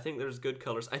 I think there's good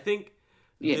colors. I think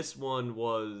Yeah. this one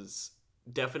was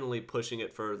definitely pushing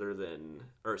it further than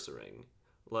Ursaring.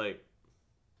 Like,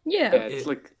 Yeah. Yeah, it's it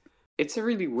like, it's a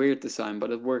really weird design,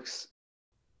 but it works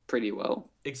pretty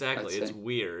well, I'd exactly, it's say.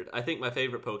 weird. I think my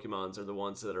favorite Pokemons are the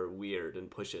ones that are weird and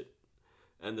push it,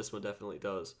 and this one definitely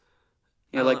does.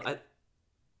 Yeah, like, I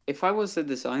if I was a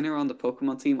designer on the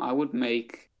Pokemon team, I would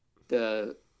make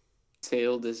the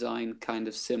tail design kind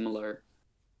of similar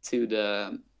to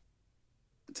the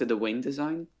wing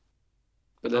design.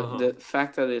 But uh-huh. the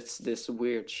fact that it's this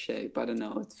weird shape, I don't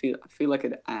know, I feel like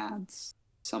it adds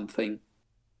something.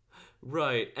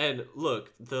 Right, and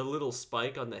look, the little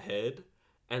spike on the head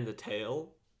and the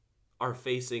tail are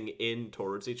facing in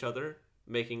towards each other,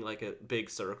 making like a big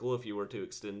circle if you were to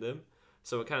extend them.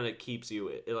 So it kind of keeps you,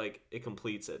 it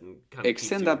completes it and kind of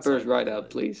keeps Extend you that bird inside the right out,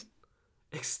 island. please.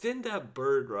 Extend that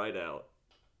bird right out.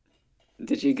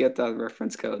 Did you get that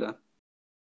reference, Coda?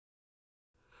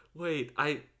 Wait,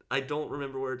 I don't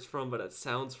remember where it's from, but it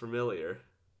sounds familiar.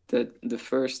 The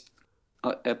first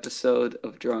episode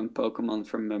of drawing Pokemon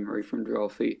from memory from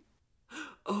Drawfeet.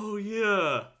 Oh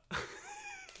yeah.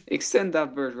 Extend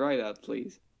that bird right out,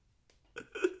 please.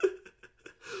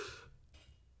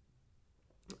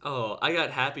 Oh, I got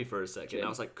happy for a second. I Jim.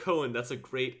 was like, Cohen, that's a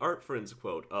great Art Friends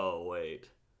quote. Oh wait.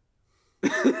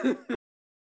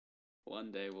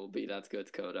 One day we'll be that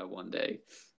good, Coda. One day.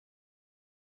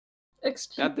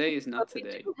 Excuse That day is me, not but we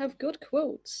today. do have good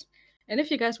quotes. And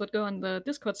if you guys would go on the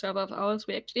Discord server of ours,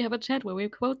 we actually have a chat where we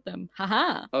quote them.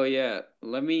 Haha! Oh yeah,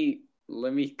 let me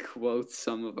quote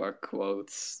some of our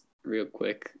quotes real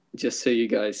quick, just so you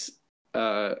guys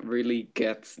really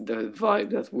get the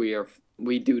vibe that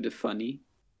we do the funny.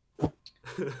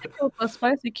 Pickle plus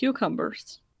spicy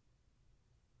cucumbers.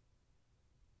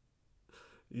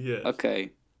 Yes.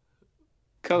 Okay,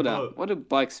 Coda, But what do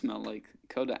bikes smell like?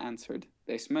 Coda answered,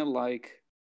 they smell like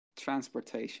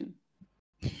transportation.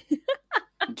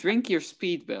 Drink your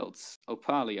speed belts,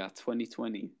 Opalia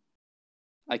 2020.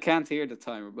 I can't hear the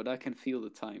timer, but I can feel the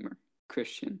timer.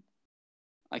 Christian.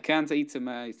 I can't eat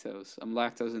tomatoes. I'm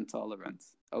lactose intolerant.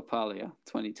 Opalia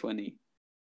 2020.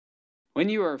 When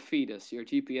you are a fetus, your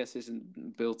GPS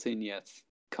isn't built in yet.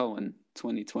 Cohen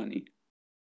 2020.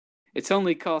 It's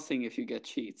only costing if you get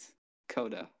cheats.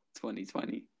 Coda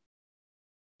 2020.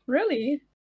 Really?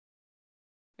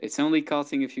 It's only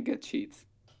costing if you get cheats.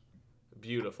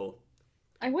 beautiful.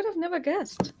 I would have never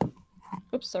guessed.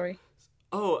 Oops, sorry.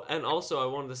 Oh, and also I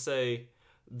wanted to say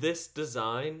this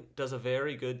design does a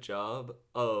very good job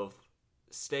of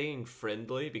staying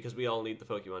friendly because we all need the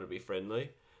Pokemon to be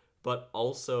friendly, but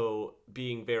also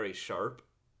being very sharp.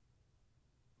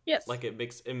 Yes. Like it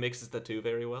mixes the two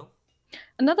very well.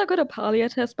 Another good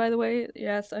Opalia test, by the way,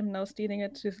 yes, I'm now stealing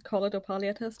it to call it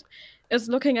Opalia test, is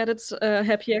looking at its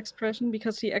happy expression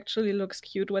because he actually looks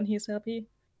cute when he's happy.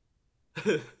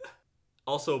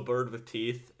 Also, bird with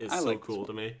teeth is I so like this cool one.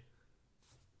 to me.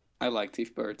 I like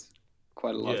teeth birds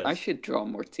quite a lot. I Yes, should draw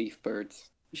more teeth birds.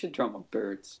 I should draw more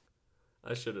birds.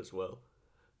 I should as well.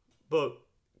 But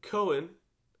Cohen,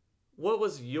 what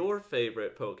was your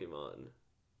favorite Pokemon?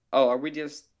 Oh, are we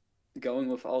just going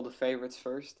with all the favorites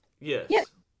first? Yes. Yeah.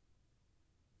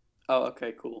 Oh,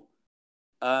 okay, cool.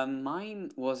 Mine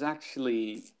was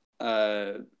actually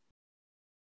don't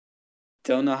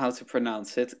know how to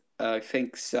pronounce it. I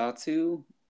think Xatu,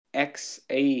 Oh, yeah,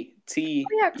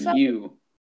 Xatu.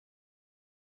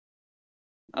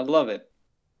 I love it.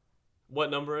 What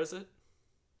number is it?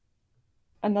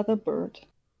 another bird.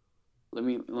 Let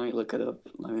me look it up.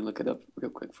 Let me look it up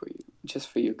real quick for you. Just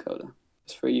for you, Coda.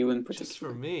 Just for you in particular. Just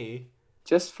for me?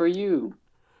 Just for you.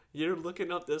 You're looking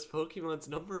up this Pokemon's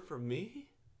number for me?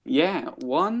 Yeah,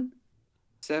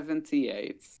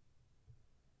 178.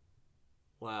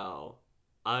 Wow.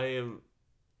 I am.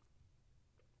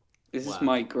 This is Wow.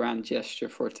 my grand gesture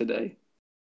for today.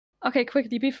 Okay,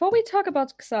 quickly, before we talk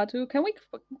about Xatu, can I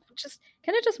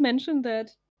just mention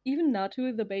that even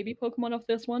Natu, the baby Pokemon of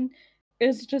this one,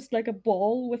 is just like a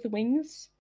ball with wings?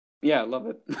 Yeah, I love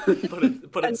it.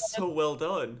 But it's so well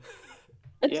done.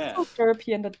 It's Yeah. so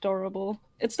derpy and adorable.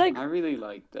 It's like I really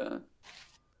like the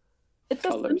it's a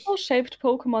colors. simple shaped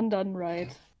Pokemon done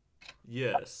right.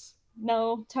 Yes.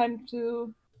 Now, time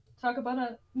to talk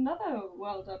about another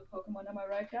well done Pokemon. Am I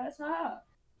right, guys? Ha!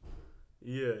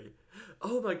 Yay.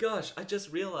 Oh my gosh, I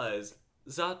just realized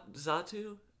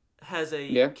Xatu has a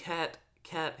Yeah. cat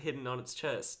hidden on its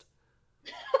chest.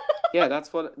 Yeah,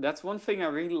 that's one thing I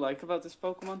really like about this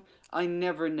Pokemon. I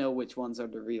never know which ones are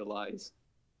the real eyes.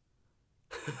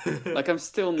 Like, I'm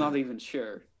still not even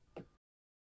sure.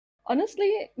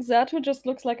 Honestly, Xatu just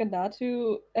looks like a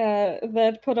Natu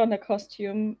that put on a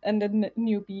costume and a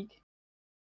new beak.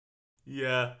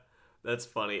 Yeah, that's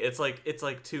funny. It's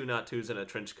like two Natus in a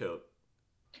trench coat.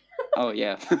 Oh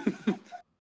yeah.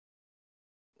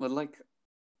 But like,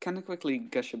 can I quickly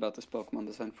gush about this Pokemon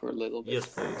design for a little bit? Yes,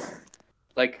 please.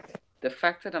 Like, the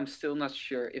fact that I'm still not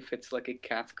sure if it's like a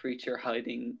cat creature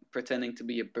pretending to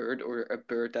be a bird, or a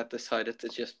bird that decided to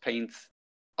just paint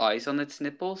eyes on its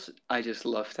nipples. I just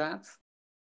love that.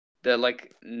 The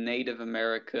like Native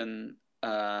American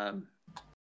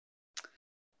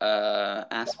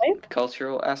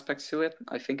cultural aspects to it,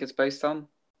 I think it's based on.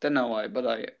 Don't know why, but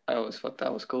I always thought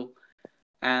that was cool.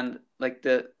 And like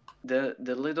the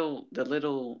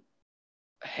little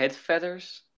head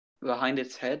feathers behind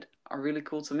its head are really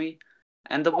cool to me.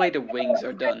 And the way the wings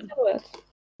are done.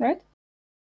 Right?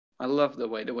 I love the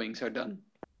way the wings are done.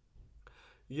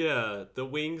 Yeah, the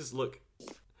wings look.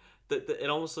 It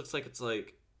almost looks like it's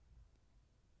like.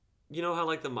 You know how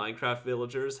like the Minecraft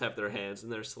villagers have their hands in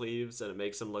their sleeves and it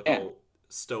makes them look all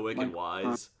stoic and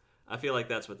wise? I feel like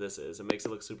that's what this is. It makes it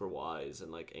look super wise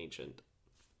and like ancient.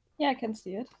 Yeah, I can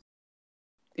see it.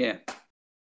 Yeah.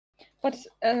 But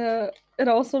it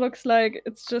also looks like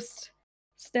it's just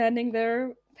standing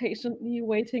there patiently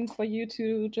waiting for you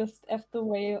to just F the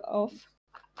way off.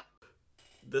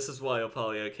 This is why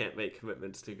Opalia can't make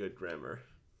commitments to good grammar.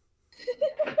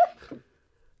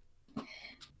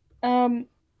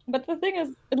 But the thing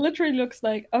is, it literally looks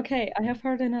like, okay, I have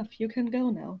heard enough. You can go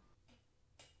now.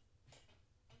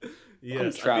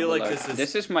 Yes, I feel like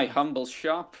this is my humble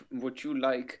shop. Would you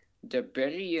like the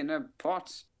berry in a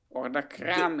pot or the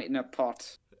cram in a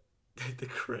pot? The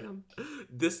cram.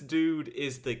 This dude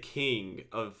is the king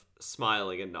of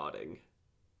smiling and nodding.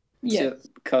 Yeah.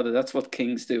 Coda, that's what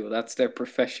kings do. That's their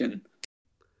profession.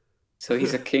 So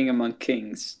he's a king among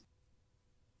kings.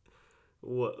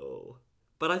 Whoa.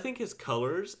 But I think his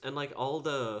colors and like all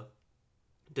the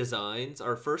designs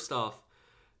are, first off,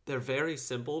 they're very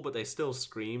simple, but they still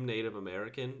scream Native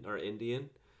American or Indian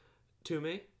to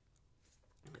me.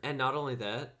 And not only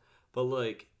that, but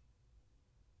like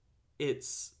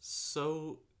it's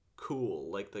so cool,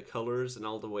 like the colors and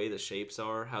all the way the shapes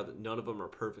are, how none of them are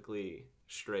perfectly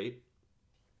straight.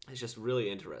 It's just really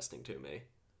interesting to me.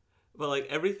 But like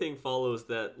everything follows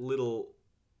that little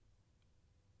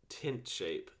tint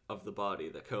shape of the body,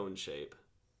 the cone shape.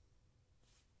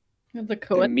 The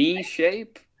cone. The me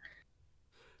shape?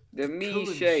 The me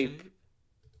Cone shape.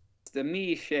 The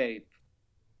me shape.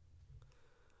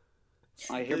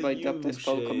 I hereby dub this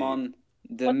Pokemon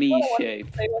the me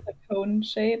shape. Say with a cone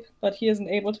shape, but he isn't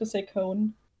able to say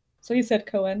cone. So he said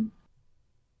Cohen.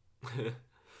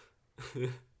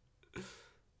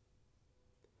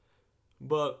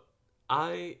 But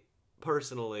I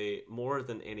personally, more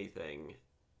than anything,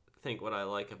 think what I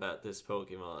like about this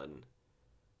Pokemon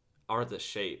are the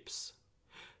shapes.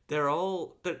 They're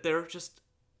just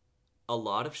a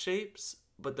lot of shapes,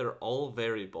 but they're all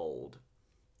very bold,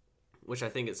 which I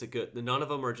think is a good. None of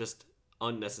them are just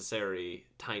unnecessary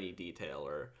tiny detail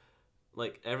or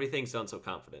Like, everything's done so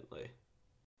confidently.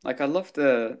 Like, I love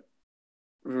the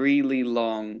really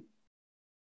long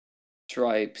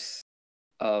stripes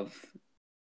of,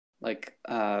 like,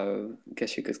 I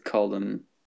guess you could call them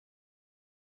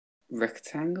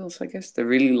rectangles, I guess. The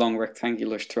really long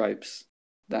rectangular stripes.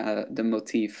 The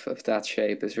motif of that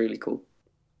shape is really cool.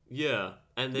 Yeah,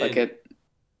 and Like then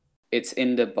it's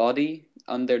in the body,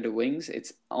 under the wings,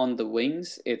 it's on the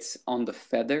wings, it's on the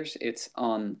feathers, it's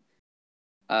on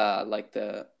like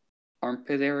the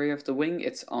armpit area of the wing,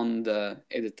 it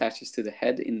attaches to the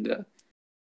head in the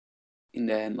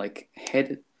like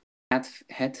head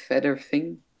feather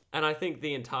thing. and I think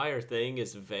the entire thing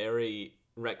is very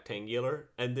rectangular,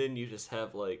 and then you just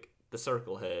have like the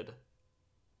circle head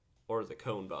or the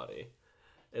cone body.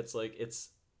 It's like it's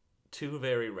two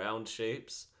very round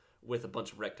shapes with a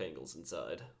bunch of rectangles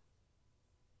inside.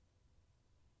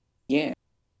 Yeah.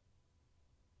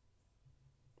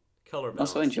 Color balance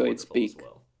Also is enjoy its wonderful as beak.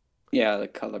 well. Yeah, the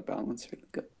color balance really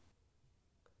good.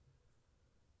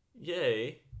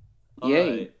 Yay. Yay.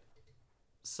 Alright.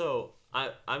 So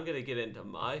I'm gonna get into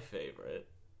my favorite.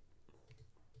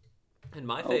 And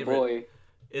my Oh favorite boy.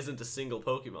 isn't a single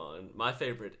Pokemon. My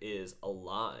favorite is a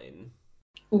line.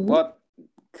 What?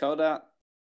 Koda,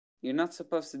 you're not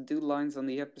supposed to do lines on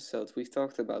the episodes. We've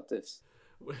talked about this.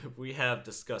 We have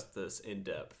discussed this in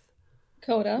depth.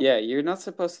 Coda. Yeah, you're not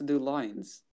supposed to do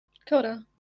lines. Coda.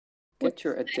 Get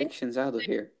your addictions out of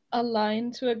here. A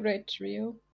line to a great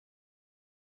trio.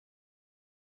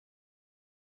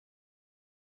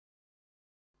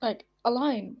 Like, a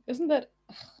line. Isn't that...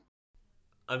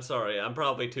 I'm sorry, I'm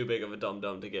probably too big of a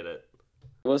dum-dum to get it.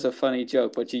 It was a funny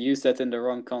joke, but you used that in the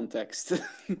wrong context.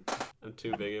 I'm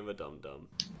too big of a dum-dum.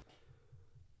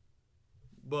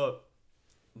 But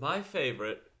my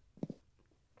favorite,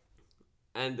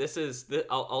 and this is,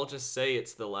 I'll just say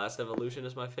it's the last evolution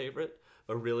is my favorite,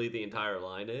 but really the entire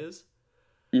line is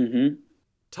Mm-hmm.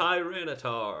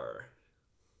 Tyranitar.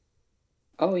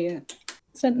 Oh, yeah.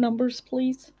 Send numbers,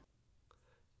 please.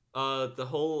 The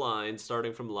whole line,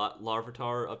 starting from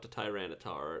Larvitar up to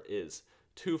Tyranitar, is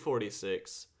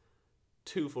 246,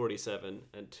 247,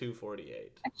 and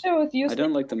 248. Actually, with you, I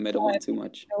don't like the middle one too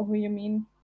much. I know who you mean.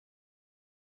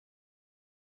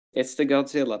 It's the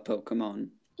Godzilla Pokemon.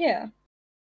 Yeah.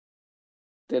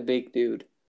 The big dude.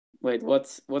 Wait,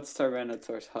 what's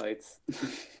Tyranitar's height?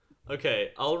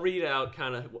 Okay, I'll read out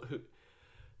kind of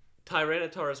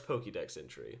Tyranitar's Pokédex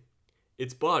entry.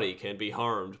 Its body can't be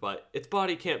harmed by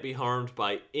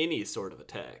any sort of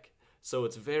attack, so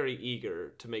it's very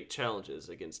eager to make challenges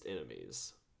against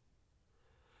enemies.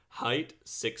 Height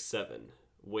 6'7",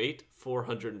 weight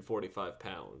 445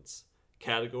 pounds.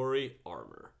 Category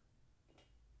armor.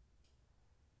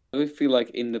 I feel like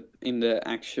in the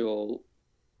actual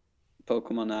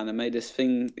Pokemon anime, this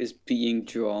thing is being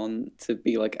drawn to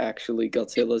be like actually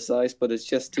Godzilla size, but it's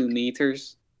just 2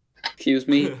 meters. Excuse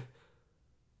me.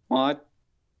 What?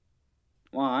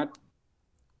 What?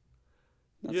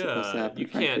 Not supposed to Yeah, happen, you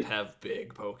frankly. can't have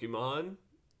big Pokemon.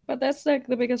 But that's like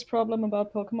the biggest problem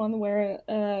about Pokemon, where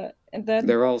that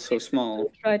They're all so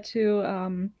small. try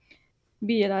to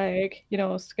be like,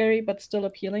 scary but still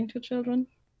appealing to children.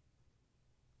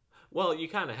 Well, you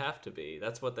kind of have to be.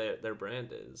 That's what their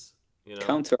brand is. You know.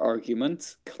 Counter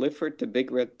argument: Clifford the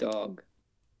Big Red Dog.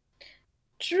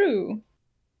 True.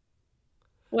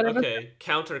 Whatever. Okay,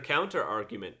 counter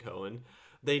argument, Cohen.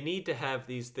 They need to have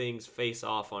these things face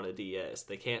off on a DS.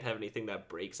 They can't have anything that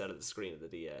breaks out of the screen of the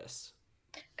DS.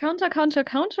 Counter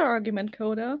argument,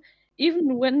 Coda.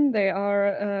 Even when they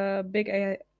are big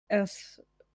as...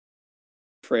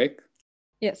 Frick?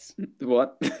 Yes.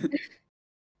 What?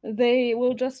 They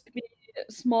will just be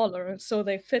smaller, so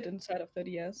they fit inside of the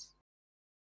DS.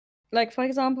 Like, for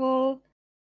example,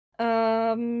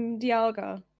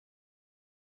 Dialga.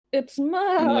 It's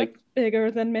much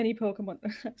bigger than many Pokemon.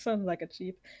 Sounds like a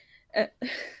cheap.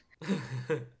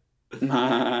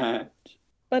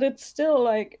 But it's still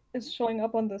it's showing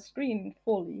up on the screen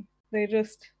fully. They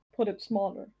just put it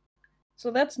smaller.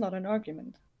 So that's not an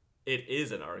argument. It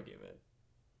is an argument.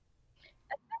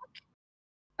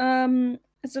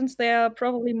 Since they are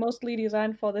probably mostly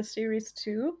designed for this series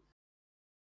too,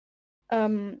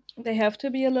 they have to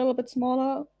be a little bit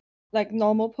smaller, like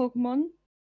normal Pokemon,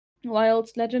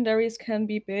 whilst legendaries can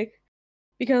be big,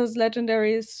 because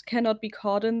legendaries cannot be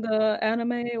caught in the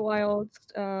anime,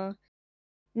 whilst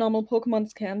normal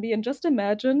Pokemons can be. And just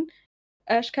imagine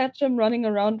Ash Ketchum running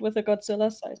around with a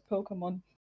Godzilla-sized Pokemon.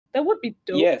 That would be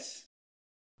dope. Yes.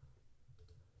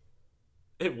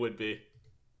 It would be.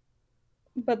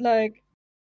 But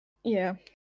yeah.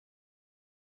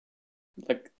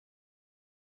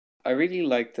 I really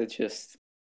like to just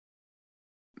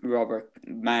rubber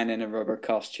man in a rubber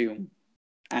costume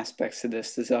aspects to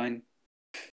this design.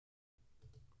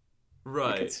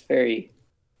 Right. Like, it's very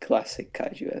classic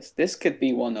kaiju-esque. This could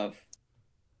be one of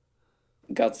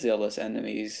Godzilla's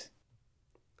enemies.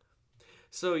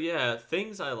 So yeah,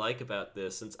 things I like about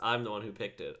this, since I'm the one who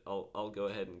picked it, I'll go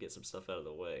ahead and get some stuff out of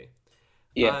the way.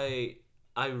 Yeah.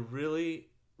 I really,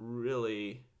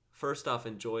 really first off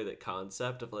enjoy the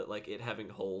concept of like it having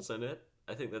holes in it.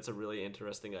 I think that's a really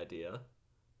interesting idea.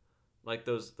 Like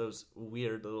those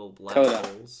weird little black Coda.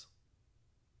 holes.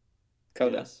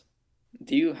 Coda, Yes,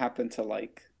 do you happen to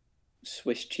like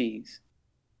Swiss cheese?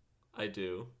 I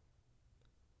do.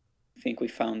 I think we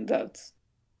found out.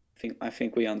 I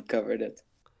think we uncovered it.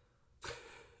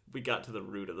 We got to the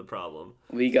root of the problem.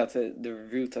 We got to the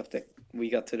root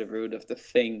of the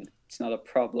thing. It's not a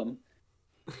problem.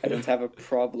 I don't have a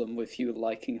problem with you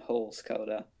liking holes,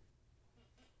 Coda.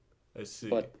 I see.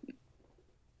 But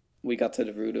we got to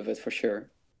the root of it for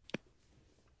sure.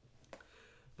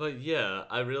 But yeah,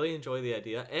 I really enjoy the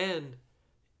idea, and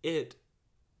it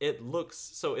looks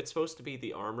so. It's supposed to be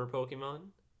the armor Pokemon,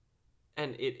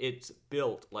 and it's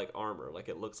built like armor. Like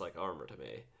it looks like armor to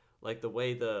me. Like the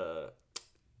way the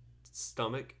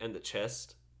stomach and the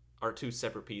chest are two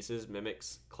separate pieces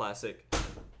mimics classic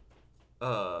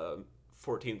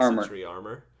 14th Armor. century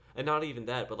armor. And not even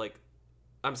that, but like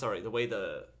I'm sorry, the way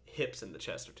the hips and the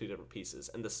chest are two different pieces,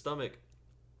 and the stomach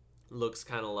looks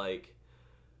kind of like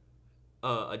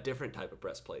a different type of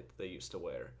breastplate that they used to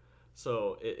wear.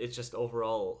 So it just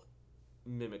overall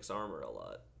mimics armor a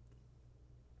lot.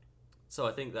 So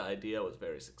I think the idea was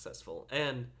very successful.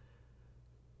 And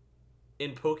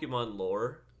in Pokemon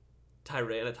lore,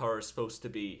 Tyranitar is supposed to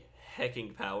be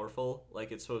hecking powerful.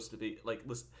 Like it's supposed to be like,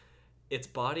 listen, its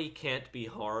body can't be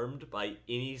harmed by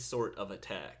any sort of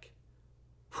attack.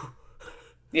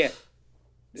 Yeah.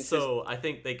 I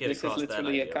think they get across that This is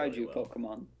literally idea a kaiju really well.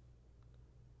 Pokemon.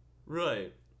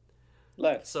 Right.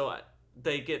 Left. So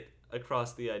they get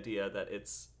across the idea that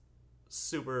it's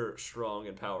super strong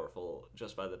and powerful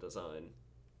just by the design.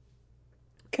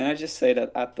 Can I just say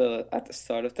that at the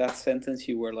start of that sentence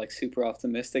you were like super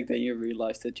optimistic, then you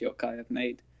realized the joke I have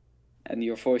made, and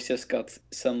your voice just got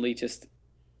suddenly just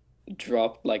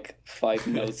dropped like 5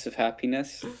 notes of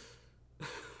happiness.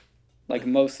 Like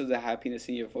most of the happiness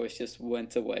in your voice just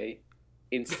went away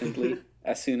instantly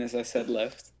as soon as I said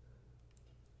left.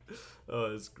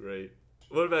 Oh, it's great.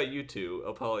 What about you two,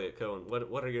 Opalia Cohen?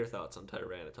 What are your thoughts on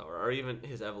Tyranitar, or even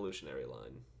his evolutionary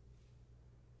line?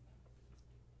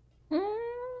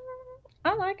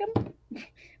 I like him.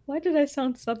 Why did I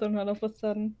sound southern all of a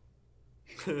sudden?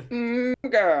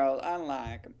 Girl, I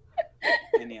like him.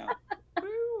 Anyhow.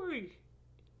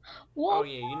 Oh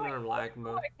yeah, you know I like him.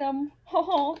 them.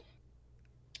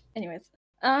 Anyways,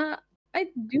 I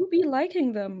do be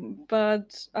liking them,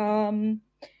 but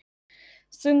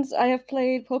since I have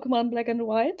played Pokemon Black and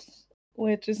White,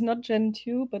 which is not Gen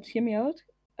 2, but hear me out,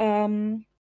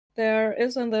 there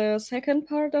is in the second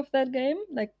part of that game,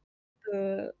 like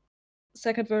the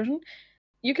second version,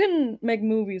 you can make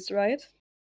movies, right?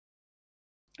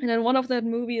 And in one of that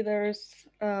movie, there's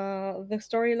the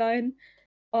storyline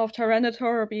of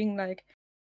Tyranitar being like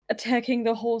attacking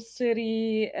the whole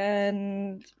city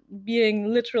and being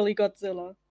literally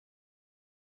Godzilla.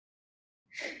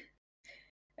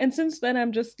 And since then,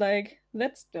 I'm just like,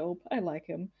 that's dope. I like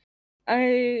him.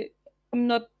 I'm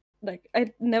not like,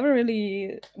 I never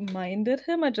really minded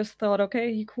him. I just thought,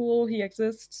 okay, he cool, he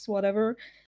exists, whatever.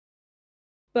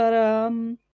 But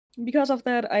because of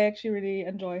that, I actually really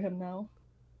enjoy him now.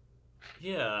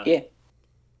 Yeah. Yeah.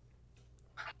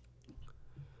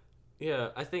 Yeah,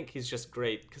 I think he's just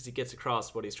great because he gets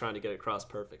across what he's trying to get across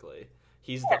perfectly.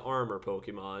 He's the armor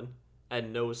Pokemon,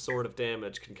 and no sort of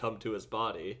damage can come to his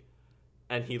body,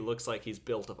 and he looks like he's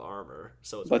built of armor.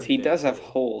 So it's But he pretty damn does have cool.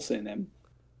 holes in him.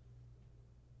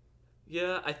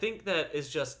 Yeah, I think that is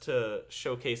just to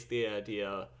showcase the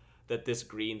idea that this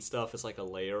green stuff is like a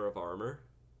layer of armor,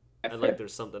 and like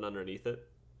there's something underneath it.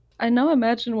 I now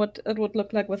imagine what it would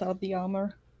look like without the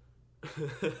armor.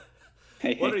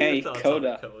 Hey, What are hey, your thoughts Coda,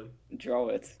 on it, Cohen? draw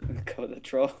it. Coda,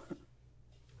 draw.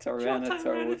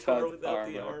 Tyranitar without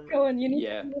the armor. Oh, and you need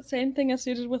Yeah. to do the same thing as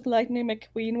you did with Lightning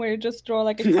McQueen, where you just draw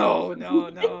like a No.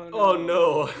 Oh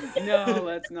no! No,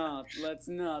 let's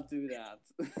not do that.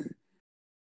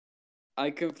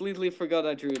 I completely forgot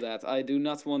I drew that. I do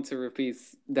not want to repeat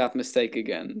that mistake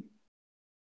again.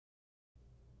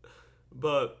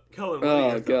 But Cohen, what are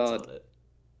your thoughts on it?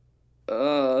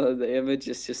 The image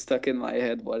is just stuck in my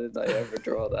head. Why did I ever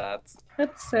draw that?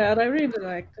 That's sad. I really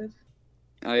liked it.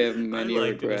 I have many I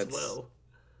liked regrets. it as well.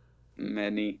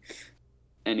 Many.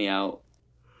 Anyhow.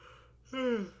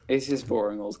 It's just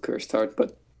boring old cursed art,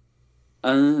 but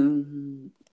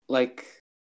like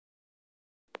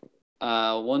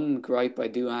one gripe I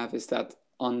do have is that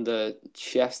on the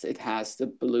chest it has the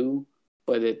blue,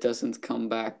 but it doesn't come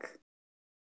back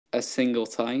a single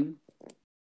time.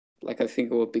 Like I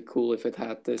think it would be cool if it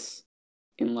had this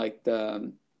in like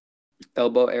the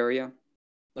elbow area,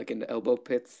 like in the elbow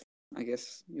pit, I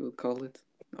guess you would call it.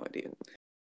 No idea.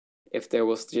 If there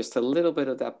was just a little bit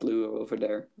of that blue over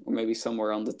there, or maybe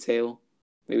somewhere on the tail,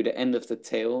 maybe the end of the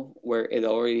tail where it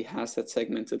already has that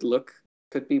segmented look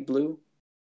could be blue.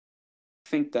 I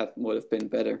think that would have been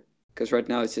better, because right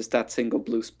now it's just that single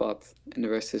blue spot and the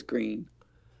rest is green.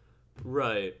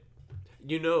 Right.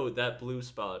 You know that blue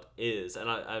spot is, and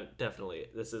I definitely,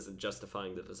 this isn't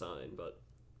justifying the design, but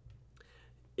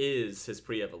is his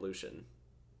pre-evolution.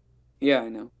 Yeah, I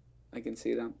know. I can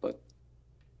see that, but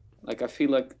like I feel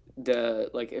like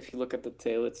if you look at the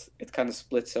tail, it kind of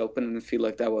splits open, and I feel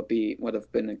like that would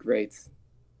have been a great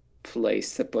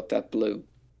place to put that blue.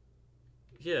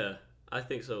 Yeah, I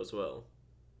think so as well.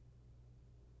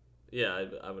 Yeah,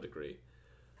 I would agree.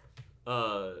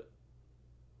 Uh,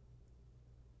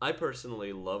 I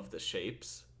personally love the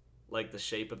shapes. Like, the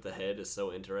shape of the head is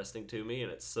so interesting to me,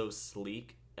 and it's so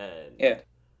sleek and Yeah.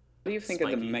 What do you think of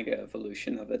the spiky. mega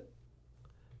evolution of it?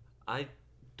 I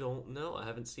don't know. I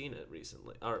haven't seen it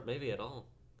recently, or maybe at all.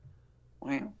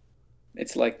 Wow.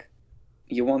 It's like,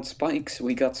 you want spikes?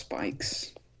 We got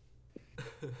spikes.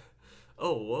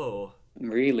 Oh, whoa.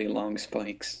 Really long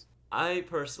spikes. I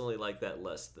personally like that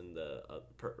less than the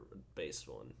base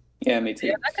one. Yeah, me too.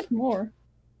 Yeah, I like it more.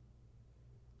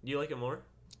 You like it more?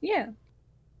 Yeah.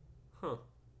 Huh.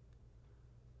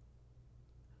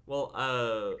 Well,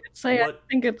 Say I what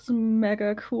think it's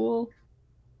mega cool.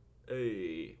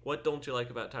 what don't you like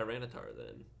about Tyranitar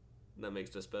then? That makes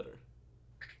this better.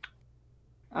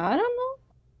 I don't know.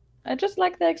 I just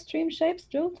like the extreme shapes,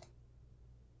 Joe.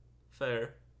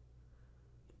 Fair.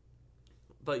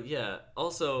 But yeah,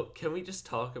 also, can we just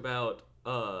talk about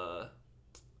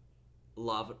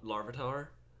Larvitar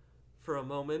for a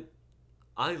moment?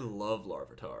 I love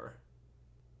Larvitar.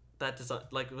 That design,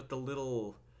 like with the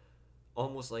little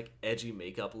almost like edgy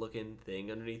makeup looking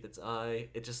thing underneath its eye,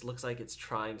 it just looks like it's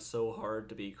trying so hard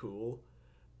to be cool.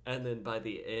 And then by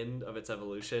the end of its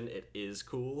evolution, it is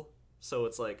cool. So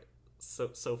it's like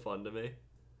so fun to me.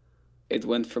 It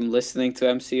went from listening to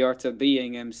MCR to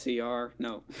being MCR.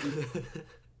 No.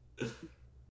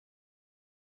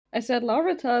 I said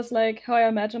Larvitar is like how I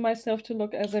imagine myself to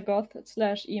look as a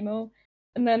goth/emo.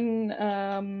 And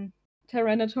then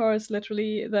Tyranitar is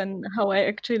literally then how I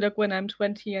actually look when I'm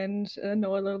 20 and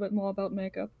know a little bit more about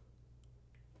makeup.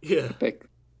 Yeah. Epic.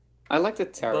 I like the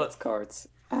tarot But cards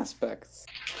aspect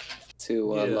to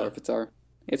Yeah. Larvitar.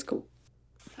 It's cool.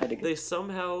 I dig they it.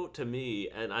 somehow, to me,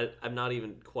 and I'm not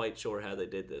even quite sure how they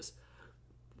did this,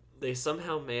 they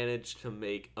somehow managed to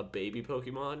make a baby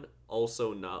Pokemon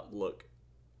also not look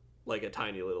like a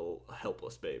tiny little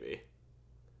helpless baby.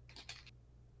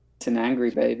 It's an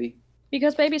angry baby.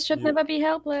 Because babies should Yeah. never be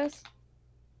helpless.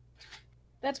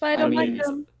 That's why I I don't mean, like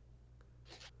them.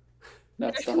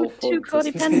 That's the They're whole too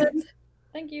point. isn't it? codependent.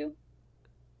 Thank you.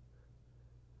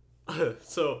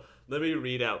 So let me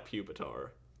read out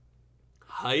Pupitar.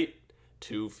 Height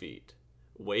 2 feet.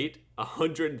 Weight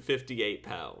 158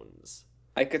 pounds.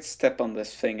 I could step on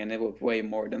this thing and it would weigh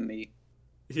more than me.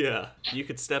 Yeah, you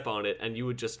could step on it and you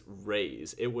would just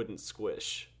raise. It wouldn't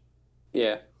squish.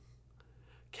 Yeah.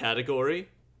 Category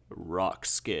rock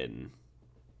skin.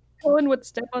 Cohen would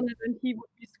step on it and he would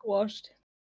be squashed.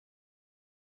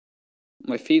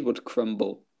 My feet would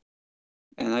crumble.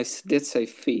 And I did say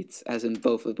feet, as in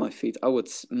both of my feet. I would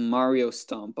Mario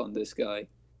stomp on this guy.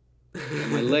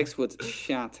 And my legs would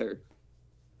shatter.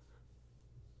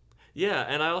 Yeah,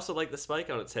 and I also like the spike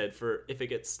on its head for if it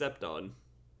gets stepped on.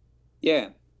 Yeah.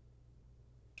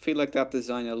 I feel like that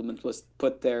design element was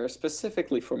put there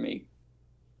specifically for me.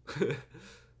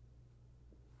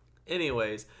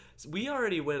 Anyways, so we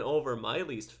already went over my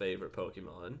least favorite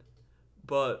Pokemon,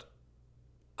 but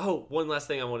one last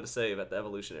thing I wanted to say about the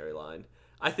evolutionary line.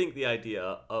 I think the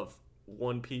idea of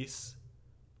one piece,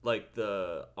 like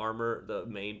the armor, the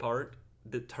main part,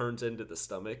 that turns into the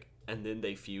stomach, and then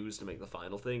they fuse to make the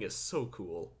final thing is so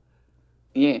cool.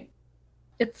 Yeah.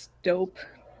 It's dope.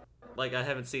 Like, I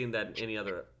haven't seen that in any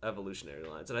other evolutionary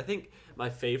lines. And I think my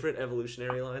favorite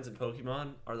evolutionary lines in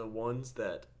Pokemon are the ones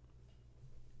that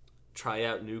try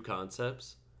out new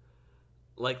concepts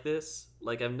like this.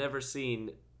 Like, I've never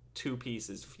seen two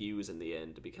pieces fuse in the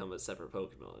end to become a separate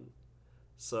Pokemon.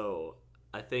 So,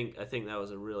 I think that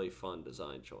was a really fun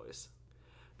design choice.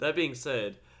 That being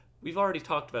said, we've already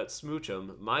talked about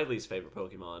Smoochum, my least favorite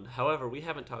Pokemon. However, we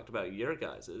haven't talked about your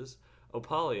guys's.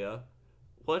 Opalia,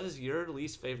 what is your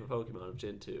least favorite Pokemon of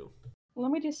Gen 2?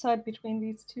 Let me decide between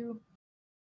these two.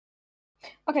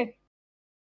 Okay.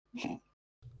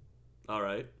 All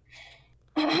right.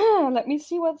 Let me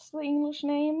see what's the English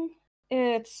name.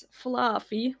 It's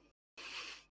Fluffy.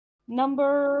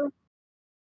 Number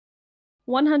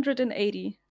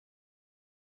 180.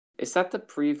 Is that the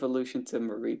pre-evolution to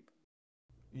Mareep?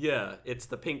 Yeah, it's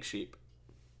the pink sheep.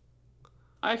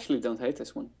 I actually don't hate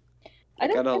this one. I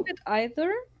don't Gotta- hate it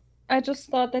either. I just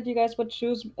thought that you guys would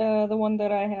choose the one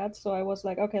that I had, so I was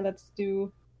like, okay, let's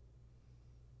do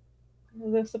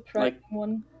the surprising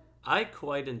one. I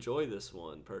quite enjoy this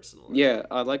one, personally. Yeah,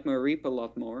 I like Mareep a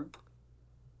lot more.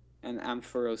 And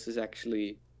Ampharos is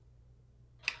actually...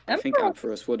 I think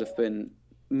Ampharos would have been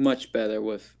much better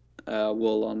with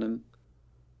wool on him.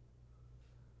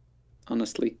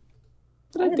 Honestly.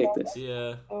 But I dig this.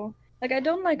 Yeah. So, like, I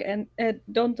don't like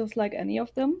don't dislike any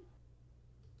of them.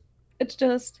 It's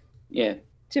just, Yeah.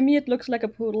 to me, it looks like a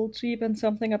poodle cheap, and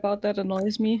something about that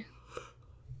annoys me.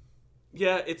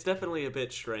 Yeah, it's definitely a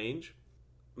bit strange.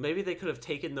 Maybe they could have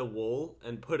taken the wool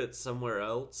and put it somewhere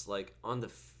else, like on the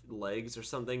legs or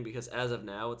something, because as of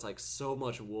now, it's like so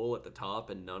much wool at the top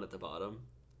and none at the bottom.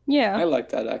 Yeah. I like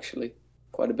that actually.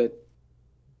 Quite a bit.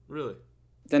 Really?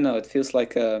 I don't know, it feels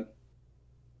like a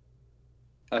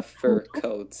fur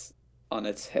coat on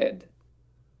its head.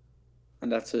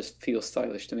 And that just feels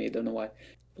stylish to me, I don't know why.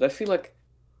 But I feel like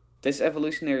this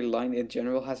evolutionary line in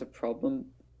general has a problem.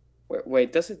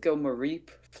 Wait, does it go Mareep,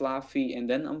 Fluffy, and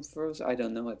then Ampharos? I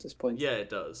don't know at this point. Yeah, it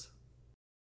does.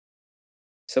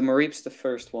 So Mareep's the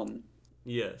first one.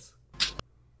 Yes.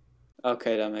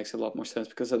 Okay, that makes a lot more sense,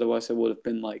 because otherwise it would have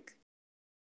been like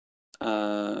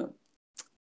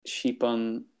sheep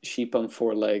on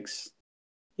four legs.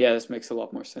 Yeah, this makes a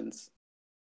lot more sense.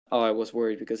 Oh, I was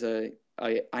worried because I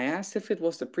asked if it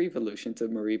was the pre-evolution to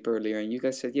Mareep earlier, and you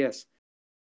guys said yes.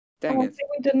 Dang I it. think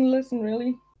we didn't listen,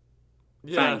 really.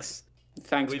 Yeah.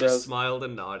 Thanks, We bros. just smiled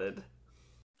and nodded.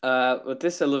 But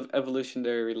this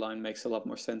evolutionary line makes a lot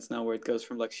more sense now, where it goes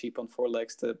from like sheep on four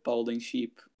legs to balding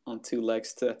sheep on two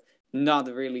legs to not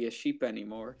really a sheep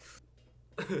anymore.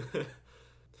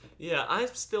 Yeah, I'm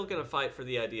still gonna fight for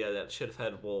the idea that it should have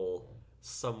had wool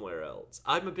somewhere else.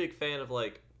 I'm a big fan of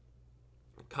like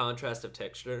contrast of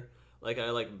texture. Like I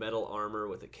like metal armor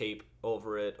with a cape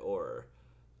over it, or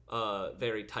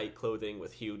very tight clothing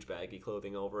with huge baggy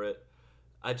clothing over it.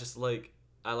 I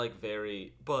like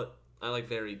very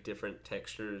different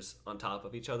textures on top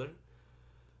of each other.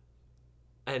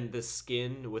 And the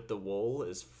skin with the wool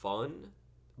is fun,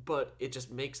 but it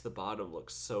just makes the bottom look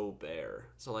so bare.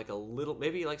 So like a little,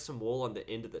 maybe like some wool on the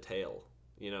end of the tail,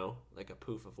 you know, like a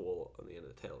poof of wool on the end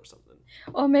of the tail or something.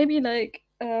 Or maybe like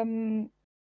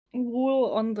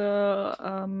wool on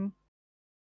the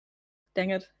dang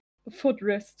it,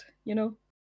 footrest, you know?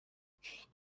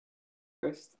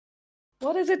 Wrist?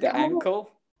 What is it The called?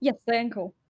 ankle? Yes, the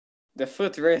ankle. The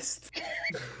footrest.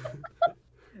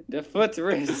 The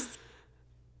footrest.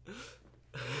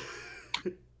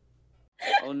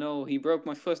 Oh no, he broke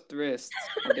my footrest.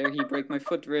 How dare he break my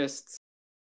footrest?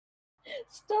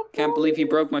 Stop. Can't believe he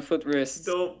bullying. broke my footrest.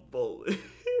 Don't bully.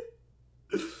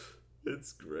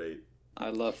 It's great. I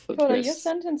love Coda, your footrests.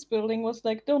 sentence building was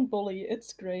like, don't bully,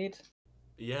 it's great.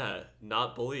 Yeah,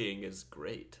 not bullying is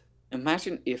great.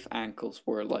 Imagine if ankles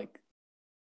were like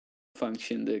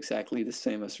functioned exactly the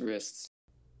same as wrists.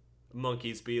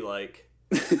 Monkeys be like,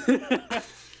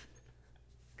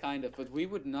 Kind of, but we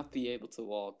would not be able to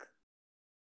walk.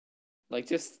 Like,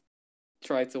 just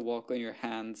try to walk on your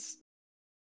hands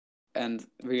and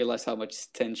realize how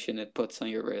much tension it puts on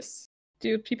your wrists.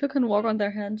 Dude, people can walk on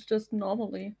their hands just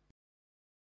normally.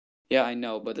 Yeah, I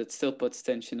know, but it still puts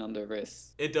tension on the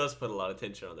wrists. it does put a lot of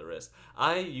tension on the wrist.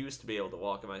 I used to be able to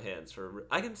walk on my hands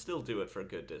I can still do it for a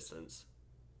good distance.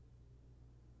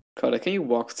 Koda, can you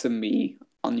walk to me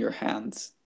on your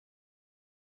hands?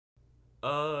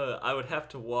 I would have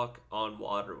to walk on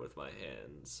water with my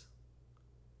hands.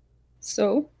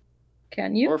 So,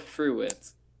 can you? Or through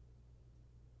it?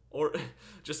 Or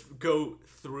just go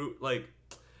through, like,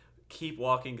 keep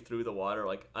walking through the water,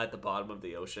 like, at the bottom of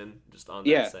the ocean, just on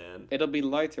Yeah. that sand. It'll be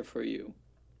lighter for you.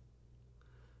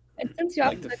 And since you're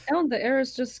like upside the down, the air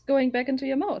is just going back into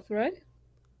your mouth, right?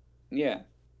 Yeah.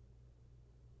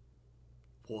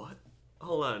 What?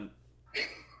 Hold on.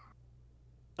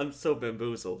 I'm so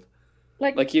bamboozled.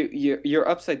 Like you're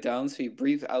upside down, so you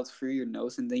breathe out through your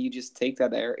nose, and then you just take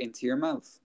that air into your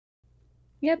mouth.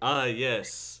 Yep. Ah,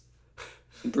 yes.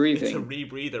 Breathing. It's a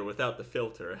rebreather without the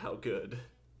filter. How good.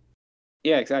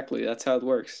 Yeah, exactly. That's how it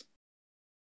works.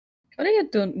 But you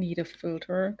don't need a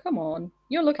filter. Come on.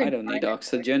 You're looking I don't need fine.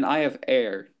 oxygen. I have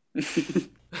air.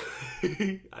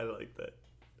 I like that.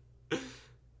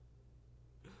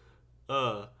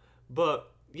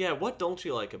 But yeah, what don't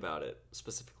you like about it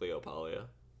specifically, Opalia?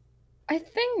 I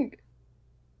think.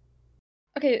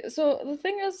 Okay, so the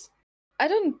thing is, I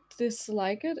don't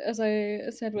dislike it, as I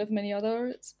said with many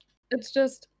others. It's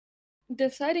just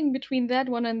deciding between that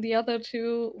one and the other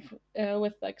two,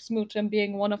 with like Smooch and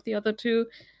being one of the other two.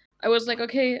 I was like,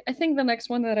 okay, I think the next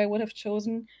one that I would have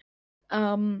chosen,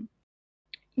 um,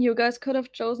 you guys could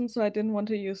have chosen, so I didn't want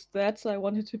to use that, so I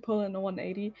wanted to pull in a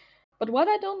 180. But what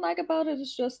I don't like about it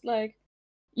is just like,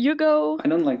 you go. I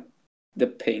don't like the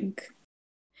pink.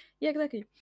 Yeah, exactly.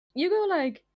 You go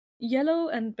like yellow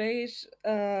and beige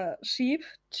sheep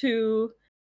to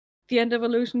the end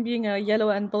evolution being a yellow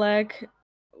and black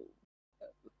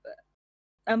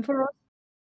emperor.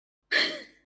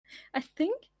 I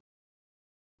think.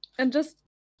 And just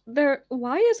there,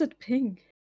 why is it pink?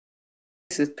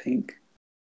 Is it pink?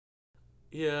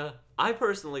 Yeah, I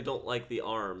personally don't like the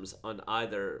arms on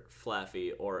either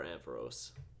Flaffy or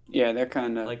Ampharos. Yeah, they're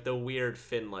kind of. Like the weird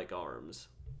fin-like arms.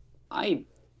 I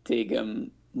dig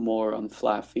them more on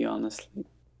Flaffy, honestly.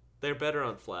 They're better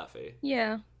on Flaffy.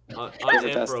 Yeah. On Because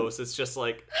it has the- Ampharos, it's just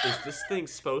like, is this thing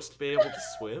supposed to be able to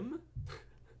swim?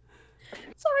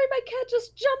 Sorry, my cat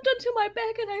just jumped onto my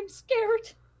back and I'm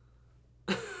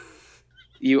scared.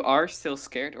 You are still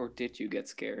scared, or did you get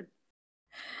scared?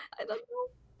 I don't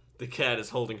know. The cat is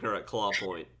holding her at claw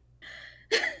point.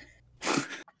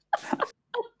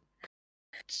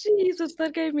 Jesus,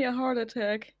 that gave me a heart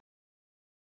attack.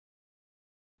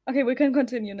 Okay, we can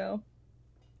continue now.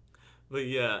 But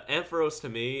yeah, Ampharos to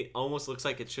me almost looks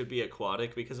like it should be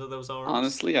aquatic because of those arms.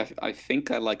 Honestly, I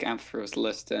think I like Ampharos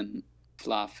less than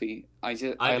Flaffy. I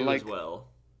do like as well.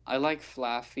 I like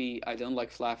Flaffy. I don't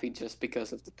like Flaffy just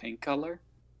because of the pink color.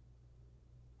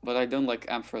 But I don't like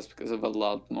Ampharos because of a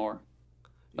lot more.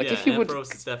 Like, yeah, if you would-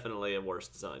 Ampharos is definitely a worse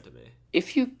design to me.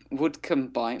 If you would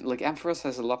combine, like, Ampharos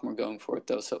has a lot more going for it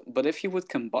though. So, but if you would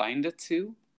combine the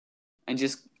two, and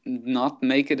just not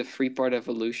make it a 3-part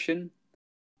evolution,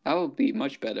 that would be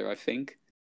much better, I think.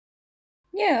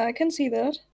 Yeah, I can see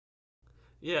that.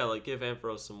 Yeah, like give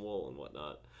Ampharos some wool and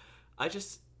whatnot.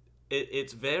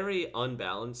 It's very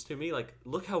unbalanced to me. Like,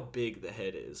 look how big the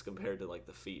head is compared to like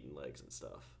the feet and legs and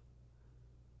stuff.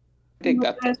 I dig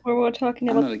that. That's where we're talking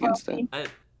I'm about. not against that.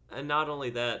 And not only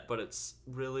that, but it's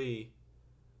really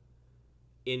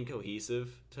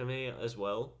incohesive to me as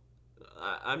well.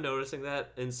 I'm noticing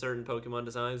that in certain Pokemon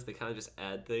designs, they kind of just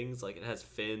add things. Like, it has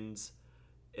fins.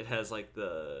 It has, like,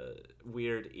 the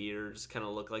weird ears kind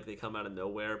of look like they come out of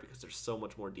nowhere because they're so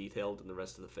much more detailed than the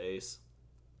rest of the face.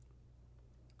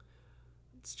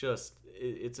 It's just,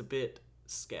 it's a bit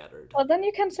scattered. Well, then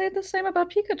you can say the same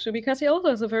about Pikachu, because he also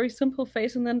has a very simple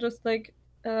face and then just, like,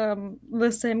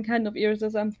 the same kind of ears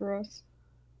as Ampharos.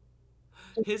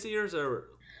 His ears are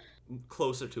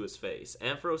closer to his face.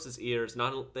 Ampharos's ears,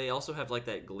 they also have like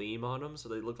that gleam on them, so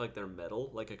they look like they're metal,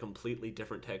 like a completely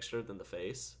different texture than the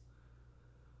face.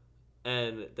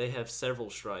 And they have several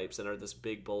stripes and are this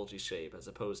big bulgy shape, as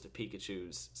opposed to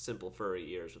Pikachu's simple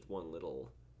furry ears with one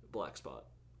little black spot.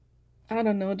 I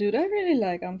don't know, dude. I really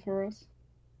like Ampharos.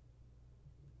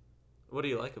 What do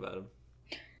you like about him?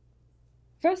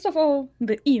 First of all,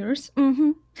 the ears.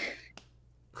 Mm-hmm.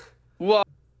 What?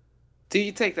 Do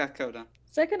you take that, Coda?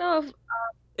 Second off,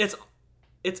 It's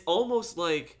almost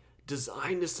like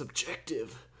design is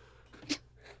subjective.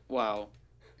 Wow.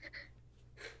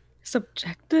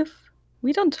 subjective?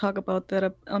 We don't talk about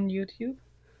that on YouTube.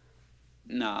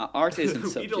 Nah, art isn't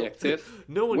We don't- subjective.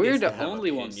 No one We're gets to the have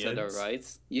only ones that are opinions.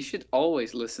 right. You should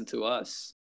always listen to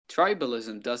us.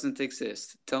 Tribalism doesn't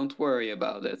exist. Don't worry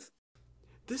about it.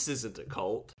 This isn't a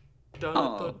cult.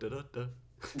 Oh.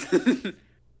 Da-da-da-da-da.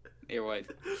 You're right.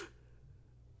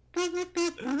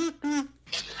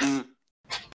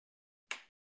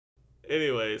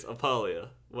 Anyways, Apalia,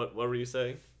 what were you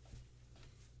saying?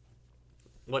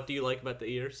 What do you like about the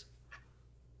ears?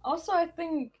 Also, I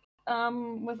think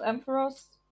with Ampharos,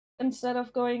 instead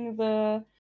of going the,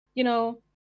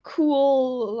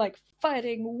 cool, like,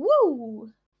 fighting, woo,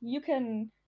 you can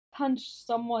punch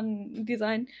someone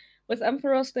design. With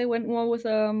Ampharos, they went more with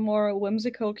a more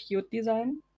whimsical, cute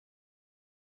design.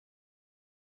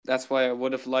 That's why I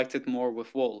would have liked it more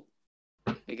with wool.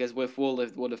 Because with wool,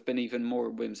 it would have been even more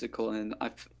whimsical. And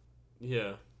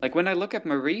Yeah. like, when I look at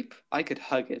Mareep, I could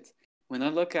hug it. When I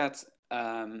look at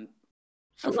I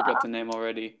forgot the name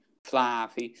already,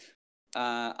 Flaffy,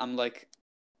 I'm like,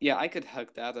 yeah, I could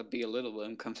hug that. I'd be a little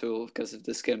uncomfortable because of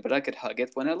the skin, but I could hug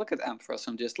it. When I look at Ampharos,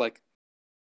 I'm just like,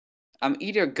 I'm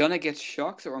either gonna get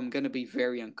shocked or I'm gonna be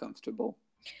very uncomfortable.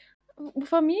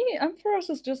 For me, Ampharos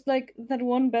is just like that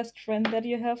one best friend that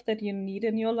you have that you need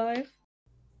in your life.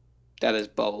 That is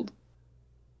bold.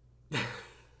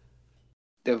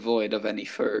 Devoid of any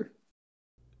fur.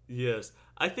 Yes.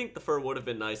 I think the fur would have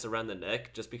been nice around the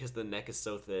neck, just because the neck is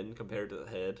so thin compared to the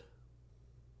head.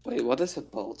 Wait, what does a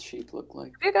bald sheep look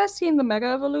like? Have you guys seen the Mega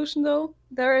Evolution though?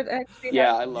 There it actually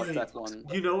Yeah, has- I love Wait, that one.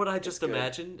 You know what I It's just good.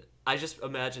 imagined? I just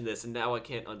imagined this, and now I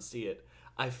can't unsee it.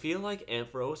 I feel like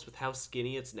Ampharos, with how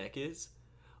skinny its neck is,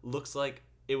 looks like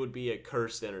it would be a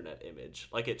cursed internet image.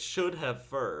 Like, it should have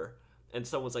fur, and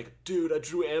someone's like, dude, I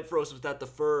drew Ampharos without the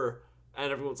fur,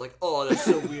 and everyone's like, oh, that's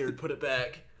so weird, put it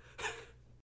back.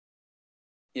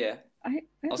 Yeah. I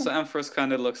Also, Ampharos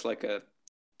kind of looks like a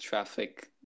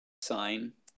traffic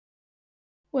sign.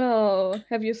 Well,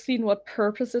 have you seen what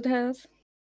purpose it has?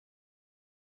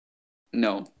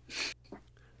 No.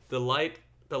 The light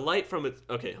from its...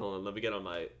 Okay, hold on, let me get on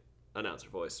my announcer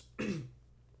voice.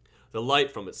 The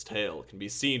light from its tail can be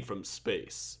seen from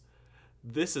space.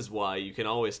 This is why you can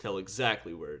always tell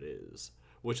exactly where it is,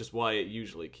 which is why it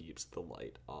usually keeps the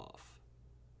light off.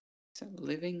 It's a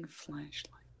living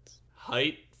flashlight.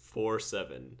 Height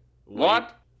 4'7".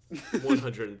 What? Weight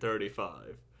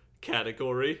 135.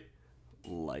 Category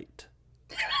light.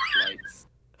 Lights.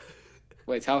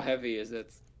 Wait, how heavy is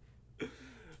it?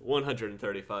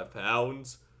 135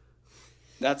 pounds.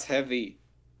 That's heavy.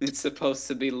 It's supposed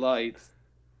to be light.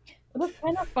 It was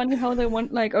kind of funny how they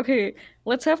went like, okay,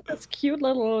 let's have this cute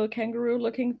little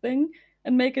kangaroo-looking thing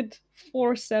and make it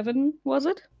 4'7", was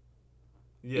it?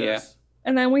 Yes.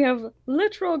 And then we have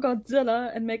literal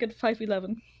Godzilla and make it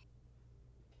 5'11".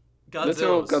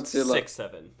 Literal Godzilla's Godzilla.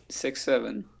 6'7".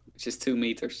 6'7", which is 2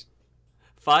 meters.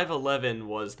 5'11"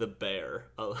 was the bear.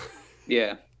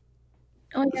 Yeah,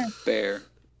 Oh yeah, bear.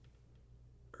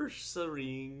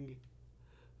 Ursaring.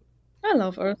 I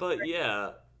love Earth. But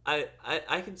yeah,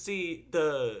 I can see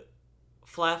the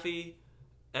Flaffy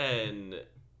and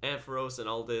Ampharos and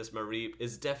all this Mareep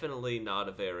is definitely not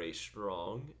a very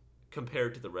strong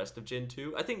compared to the rest of Gen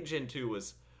 2. I think Gen 2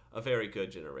 was a very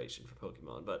good generation for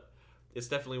Pokemon, but it's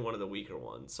definitely one of the weaker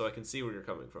ones, so I can see where you're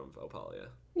coming from, Opalia.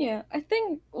 Yeah, I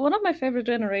think one of my favorite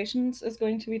generations is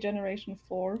going to be Generation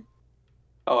 4.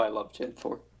 Oh, I love Gen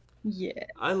 4. Yeah.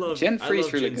 I love Gen 3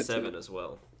 is really Gen good 7 too. as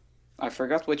well. I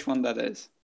forgot which one that is.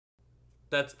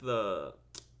 That's the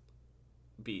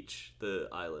beach, the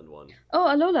island one. Oh,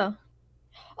 Alola.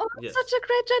 Oh, that's Yes. such a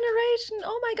great generation.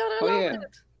 Oh my god, I Oh, love yeah.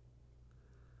 it.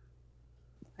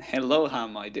 Aloha,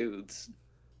 my dudes.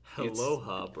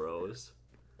 Aloha, bros.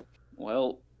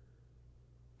 Well,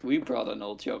 we brought an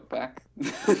old joke back.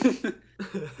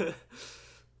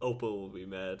 Opal will be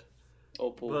mad.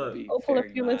 Opal But- will be Opal, very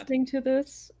if you're mad. listening to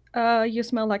this, you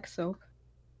smell like soap.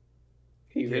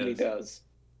 He really Yes. does.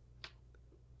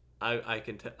 I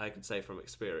can say from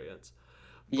experience.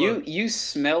 You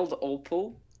smelled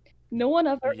Opal? No one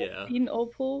ever Yeah. has seen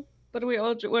Opal, but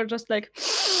we're just like,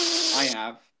 I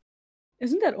have.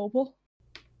 isn't that Opal?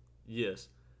 Yes.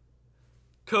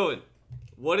 Cohen,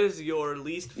 what is your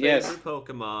least favorite Yes.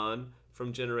 Pokemon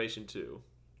from Generation 2?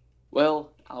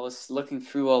 Well, I was looking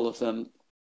through all of them,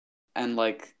 and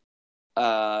like,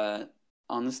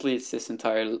 honestly, it's this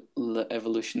entire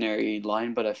evolutionary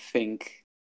line, but I think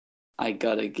I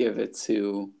gotta give it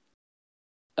to,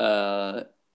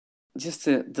 just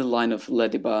the line of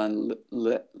Lediba and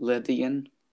Ledian.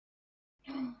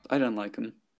 I don't like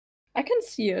him. I can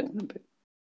see it.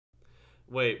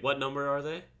 Wait, what number are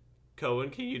they? Cohen,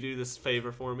 can you do this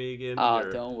favor for me again? Oh,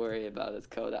 You're- don't worry about it,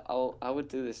 Coda. I would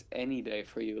do this any day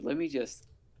for you. Let me just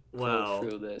go Wow,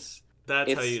 through this.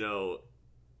 that's how It's you know.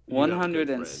 you have a good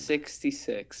friend.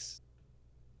 166.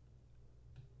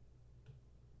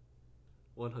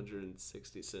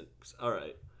 166. All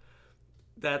right,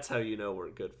 that's how you know we're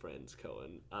good friends,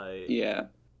 Cohen. Yeah.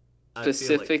 I feel like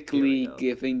Specifically tearing up.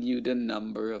 giving you the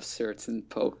number of certain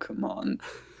Pokemon.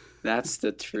 That's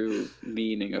the true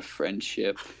meaning of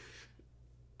friendship.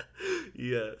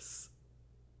 Yes.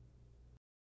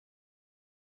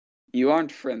 You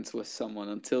aren't friends with someone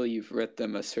until you've read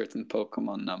them a certain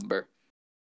Pokemon number.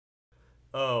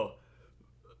 Oh,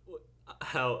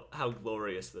 how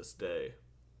glorious this day.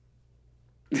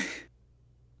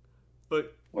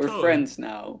 But We're Cohen, friends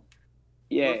now.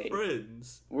 Yay. We're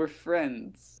friends. We're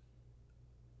friends.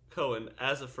 Cohen,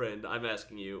 as a friend, I'm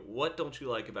asking you, what don't you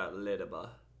like about Ledaba?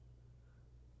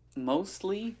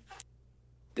 Mostly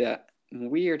the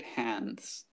weird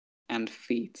hands and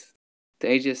feet.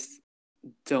 They just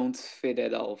don't fit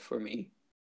at all for me.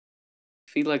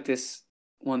 I feel like this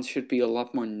one should be a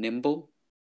lot more nimble,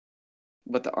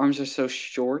 but the arms are so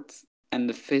short and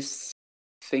the fists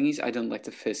thingies. I don't like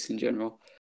the fists in general.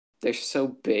 They're so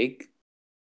big,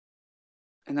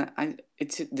 and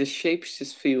it's the shapes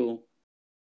just feel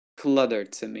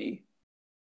cluttered to me.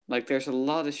 Like there's a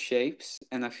lot of shapes,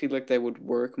 and I feel like they would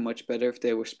work much better if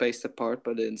they were spaced apart.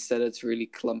 But instead, it's really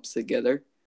clumped together,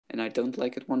 and I don't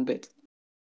like it one bit.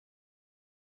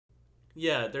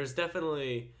 Yeah, there's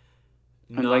definitely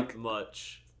And not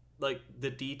much. Like, the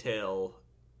detail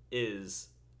is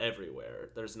everywhere.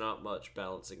 There's not much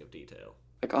balancing of detail.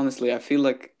 Like honestly, I feel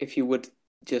like if you would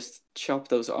just chop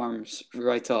those arms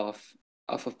right off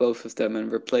of both of them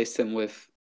and replace them with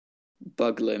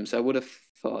bug limbs, I would have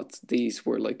thought these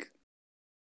were like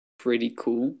pretty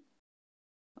cool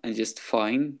and just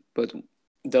fine, but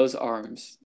those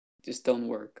arms just don't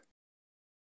work.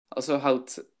 Also, how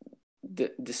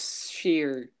the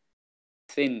sheer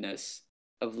thinness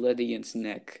of Lydian's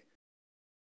neck.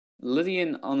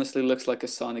 Lydian honestly looks like a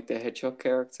Sonic the Hedgehog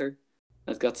character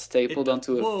that got stapled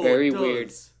onto a very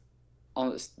weird.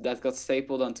 That got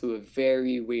stapled onto a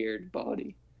very weird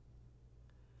body.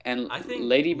 And I think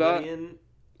Ladybug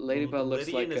looks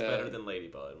Lydian like is better than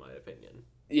Ladybug in my opinion.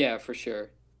 Yeah, for sure.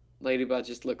 Ladybug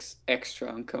just looks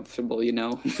extra uncomfortable, you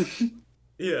know?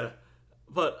 Yeah.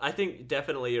 But I think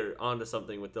definitely you're onto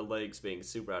something with the legs being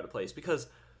super out of place, because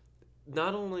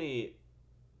not only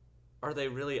are they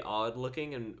really odd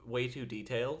looking and way too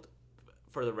detailed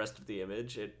for the rest of the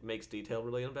image, it makes detail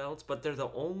really unbalanced, but they're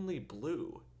the only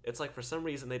blue. It's like for some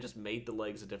reason they just made the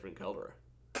legs a different color.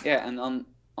 Yeah, and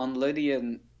on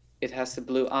Lydian it has the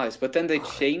blue eyes, but then they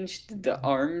changed the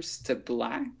arms to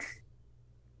black.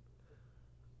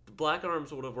 The black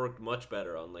arms would have worked much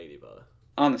better on Ladybug.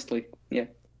 Honestly, yeah.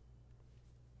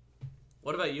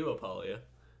 What about you, Apolia?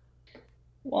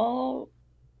 Well,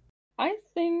 I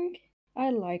think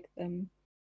I like them.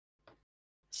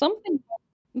 Something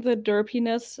about the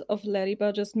derpiness of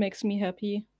Ladybug just makes me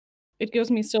happy. It gives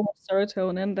me so much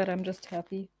serotonin that I'm just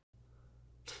happy.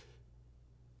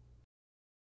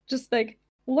 Just like,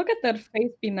 look at that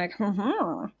face being like,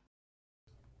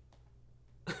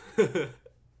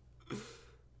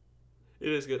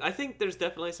 It is good. I think there's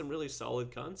definitely some really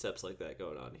solid concepts like that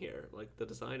going on here. Like, the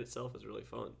design itself is really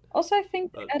fun. Also, I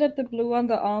think they added the blue on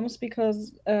the arms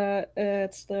because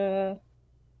it's the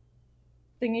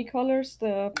thingy colors,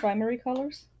 the primary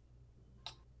colors.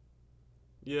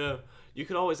 Yeah, you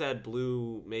could always add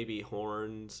blue, maybe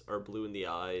horns, or blue in the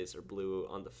eyes, or blue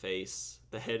on the face.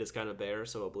 The head is kind of bare,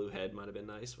 so a blue head might have been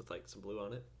nice with like some blue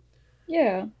on it.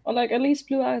 Yeah, or like at least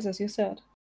blue eyes, as you said.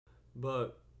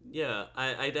 But yeah,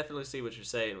 I definitely see what you're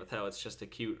saying with how it's just a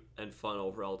cute and fun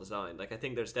overall design. Like, I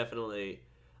think there's definitely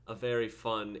a very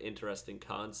fun, interesting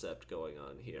concept going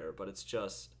on here, but it's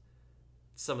just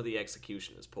some of the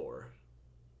execution is poor.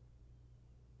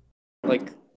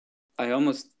 Like, I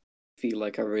almost feel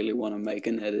like I really want to make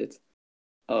an edit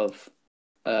of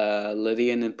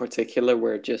Lydian in particular,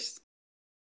 where just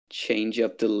change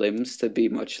up the limbs to be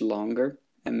much longer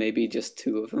and maybe just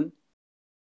two of them.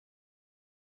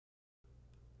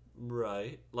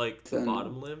 Right, like the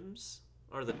bottom limbs,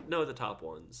 or the top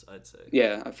ones, I'd say.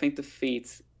 Yeah, I think the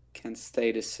feet can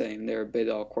stay the same. They're a bit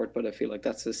awkward, but I feel like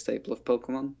that's a staple of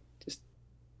Pokemon. Just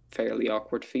fairly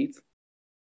awkward feet,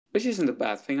 which isn't a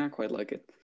bad thing. I quite like it.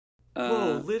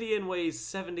 Whoa, Lydian weighs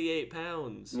 78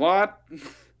 pounds. What?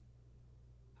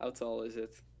 How tall is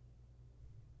it?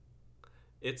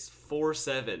 It's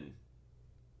 4'7".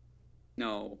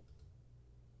 No.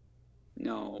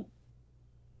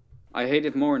 I hate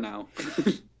it more now.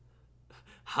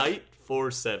 Height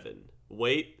 4'7",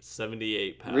 weight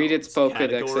 78 pounds. Read its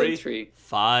Pokedex entry.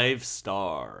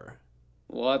 5-star.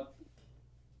 What?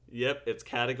 Yep, its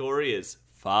category is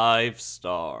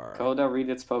 5-star. Coda, read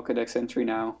its Pokedex entry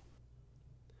now.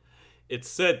 It's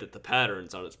said that the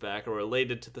patterns on its back are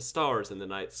related to the stars in the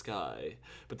night sky,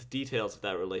 but the details of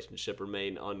that relationship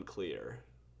remain unclear.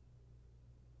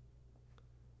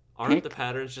 Aren't the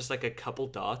patterns just like a couple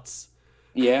dots?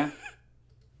 Yeah.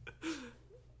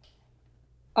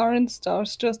 Aren't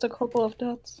stars just a couple of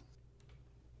dots?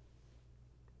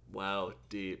 Wow,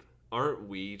 deep. Aren't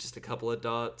we just a couple of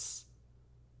dots?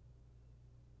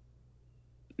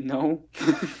 No.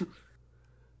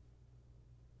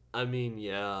 I mean,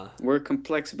 yeah. We're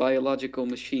complex biological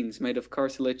machines made of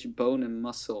cartilage, bone, and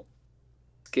muscle,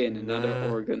 skin, and other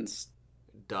organs.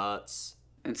 Dots.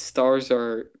 And stars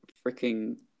are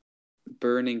freaking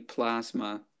burning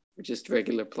plasma, or just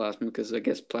regular plasma, because I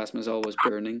guess plasma is always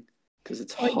burning, because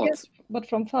it's hot. Yes, but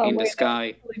from far in away, the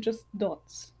sky. Just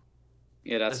dots.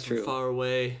 Yeah, that's true. From far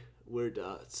away, we're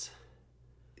dots.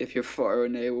 If you're far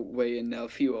away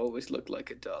enough, you always look like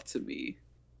a dot to me.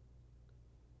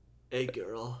 Hey,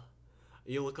 girl.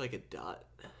 You look like a dot.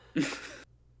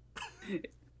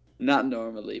 Not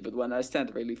normally, but when I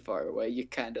stand really far away, you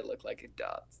kind of look like a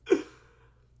dot.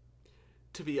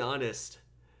 To be honest,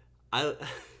 I.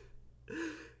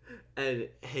 And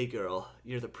hey, girl,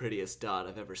 you're the prettiest dot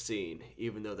I've ever seen,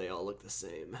 even though they all look the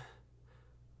same.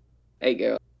 Hey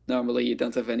girl, normally you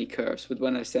don't have any curves, but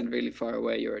when I stand really far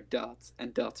away, you're a dot,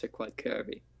 and dots are quite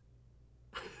curvy.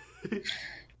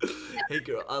 Hey,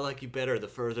 girl, I like you better the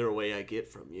further away I get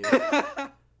from you.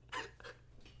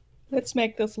 Let's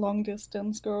make this long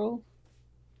distance, girl.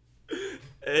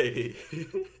 Hey.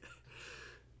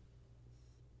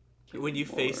 When you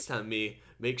More. FaceTime me,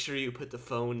 make sure you put the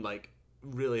phone, like,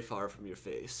 really far from your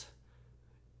face.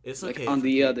 It's Like okay on if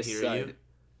we the can't other hear side you.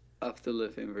 of the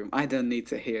living room. I don't need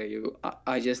to hear you.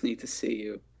 I just need to see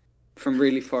you from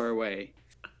really far away.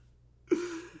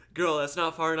 Girl, that's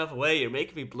not far enough away. You're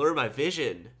making me blur my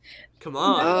vision. Come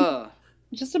on. Ah,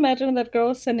 Just imagine that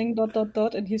girl sending ...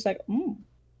 and he's like,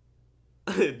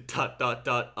 Dot, dot,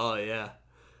 dot. Oh, yeah.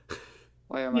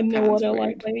 why are my you know what pants I weird?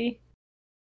 like, baby.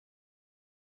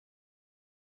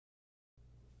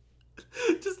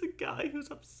 Just a guy who's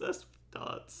obsessed with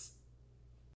dots.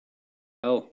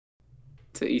 Oh,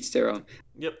 to each their own.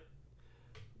 Yep.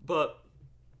 But,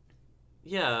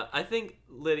 yeah, I think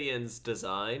Lydian's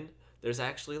design, there's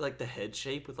actually, like, the head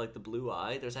shape with, like, the blue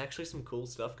eye. There's actually some cool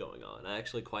stuff going on. I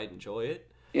actually quite enjoy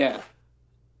it. Yeah,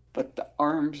 but the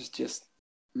arms just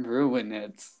ruin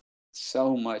it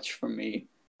so much for me.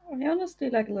 I honestly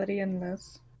like Lydian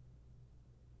less.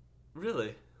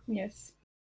 Really? Yes.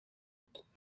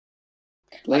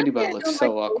 Ladybug Honestly, I looks don't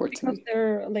so like awkward to because me.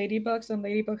 they're ladybugs, and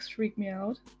ladybugs freak me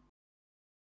out.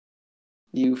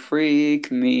 You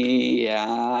freak me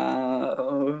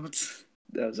out.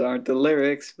 Those aren't the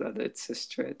lyrics, but it's a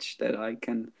stretch that I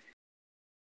can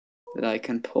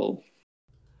pull.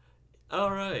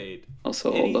 All right.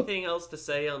 Also, hold up. Anything else to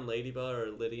say on Ladybug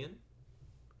or Lydian?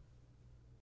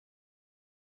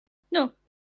 No.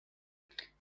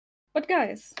 But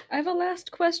guys, I have a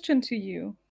last question to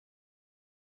you.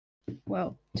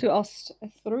 Well, to us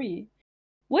three.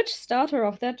 Which starter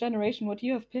of that generation would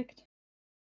you have picked?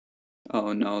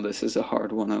 Oh no, this is a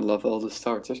hard one. I love all the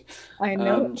starters. I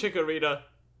know. Chikorita.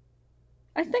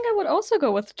 I think I would also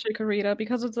go with Chikorita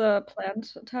because it's a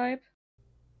plant type.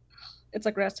 It's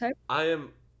a grass type. I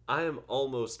am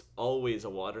almost always a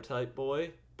water type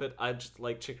boy, but I just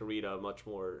like Chikorita much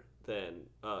more than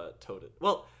Totodile.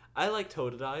 Well, I like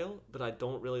Totodile, but I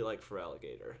don't really like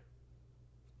Feraligatr.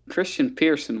 Christian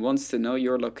Pearson wants to know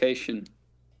your location.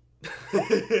 Talk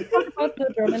about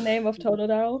the German name of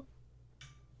Totodile.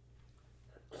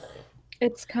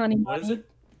 It's Kanimani. What is it?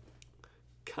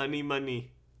 Kanimani.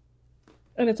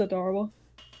 And it's adorable.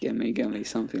 Give me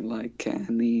something like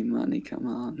candy money. Come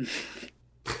on.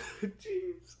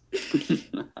 Jeez.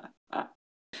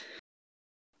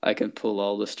 I can pull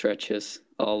all the stretches,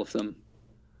 all of them.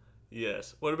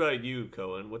 Yes. What about you,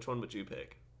 Cohen? Which one would you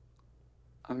pick?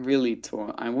 I'm really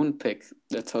torn. I wouldn't pick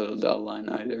the Totodile line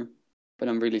either, but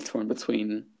I'm really torn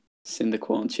between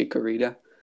Cyndaquil and Chikorita.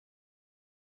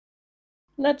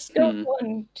 Let's go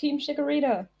on Team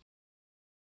Chikorita.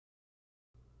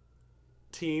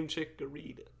 Team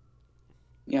Chikorita.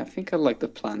 Yeah, I think I like the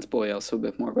Plant Boy also a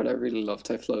bit more, but I really love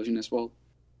Typhlosion as well.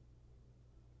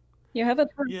 You have it.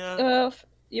 Yeah.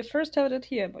 You first have it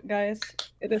here, but guys,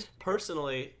 it is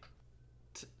Personally,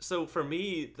 so for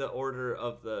me, the order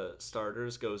of the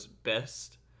starters goes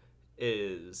best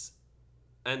is,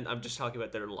 and I'm just talking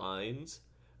about their lines.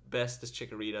 Best is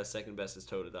Chikorita, second best is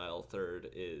Totodile, third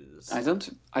is. I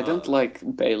don't like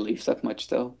Bayleaf that much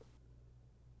though.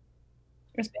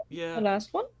 Yeah. the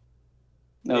last one.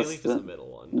 No, Bayleaf is the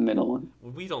middle one. The middle one.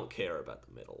 We don't care about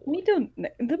the middle one. We don't.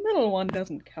 The middle one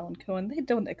doesn't count, Cohen. They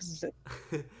don't exist.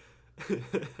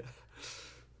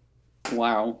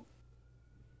 Wow.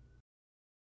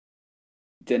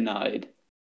 Denied.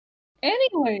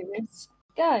 Anyways,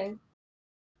 guys,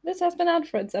 this has been Ad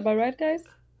Friends. Am I right, guys?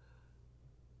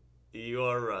 You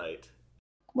are right.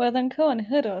 Well then, Cohen,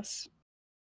 hit us.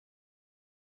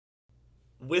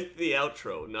 With the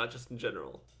outro, not just in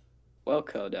general. Well,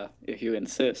 Coda, if you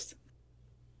insist.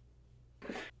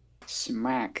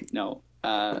 Smack. No.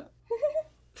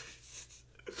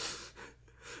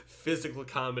 Physical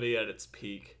comedy at its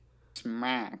peak.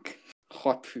 Smack.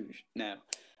 Hot food. No.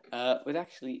 But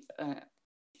actually,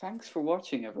 thanks for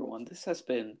watching, everyone. This has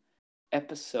been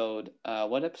episode.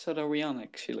 What episode are we on,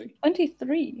 actually?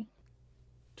 23.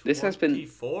 This has been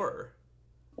 24.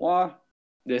 What?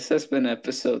 This has been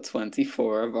episode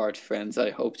 24 of Art Friends. I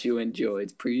hope you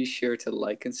enjoyed. Be sure to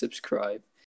like and subscribe.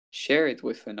 Share it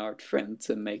with an art friend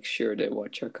to make sure they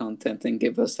watch our content and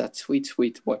give us that sweet,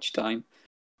 sweet watch time.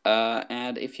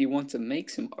 And if you want to make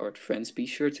some art friends, be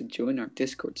sure to join our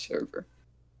Discord server.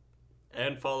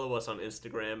 And follow us on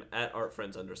Instagram at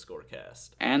artfriends_cast.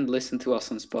 And listen to us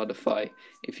on Spotify.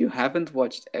 If you haven't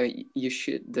watched, you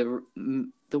should.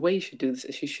 The way you should do this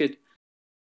is you should.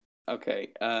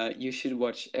 Okay, you should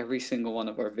watch every single one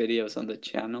of our videos on the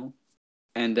channel,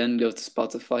 and then go to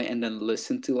Spotify, and then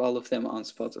listen to all of them on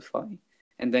Spotify,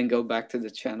 and then go back to the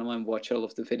channel and watch all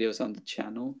of the videos on the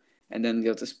channel, and then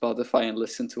go to Spotify and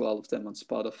listen to all of them on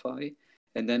Spotify,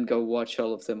 and then go watch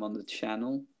all of them on the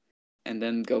channel, and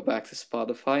then go back to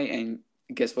Spotify, and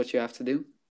guess what you have to do?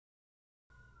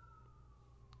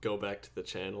 Go back to the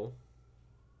channel.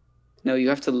 No, you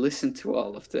have to listen to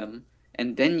all of them,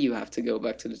 and then you have to go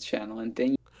back to the channel, and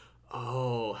then...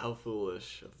 Oh, how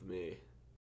foolish of me.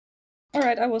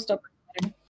 Alright, I will stop.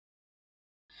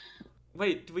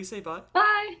 Wait, did we say bye?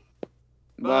 Bye!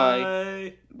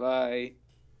 Bye. Bye.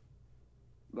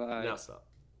 Bye. Now stop.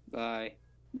 Bye.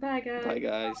 Bye, guys. Bye,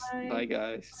 guys. Bye. Bye,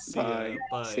 guys. See Bye. ya.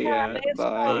 Bye. See ya. Bye.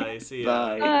 Bye. Bye. See ya.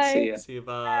 Bye. Bye. See ya. See you.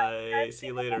 Bye. See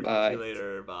you later. Talk Bye. to you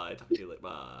later. Bye. Talk to you later.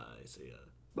 Bye. See ya.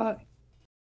 Bye.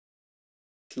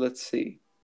 So let's see.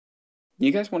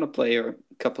 You guys want to play a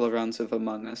couple of rounds of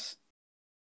Among Us?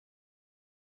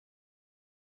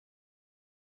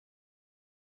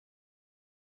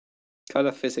 Kind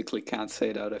of physically can't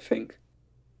say that, I think.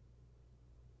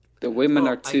 The women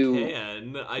Well, are too... I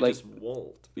can. I like, just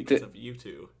won't because of you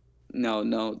two. No.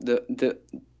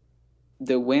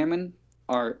 The women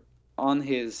are on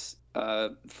his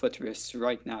footrest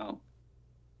right now.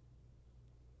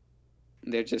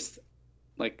 They're just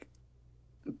like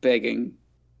begging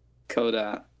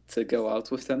Coda to go out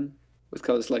with them. With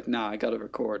Coda's like, nah, I gotta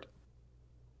record.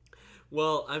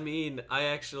 Well, I mean, I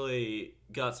actually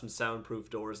got some soundproof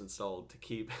doors installed to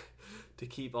keep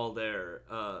all their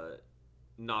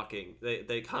knocking.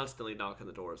 They constantly knock on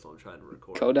the doors while I'm trying to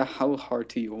record. Coda, how hard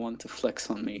do you want to flex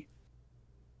on me?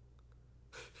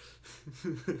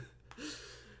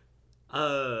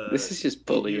 This is just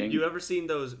bullying. You ever seen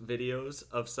those videos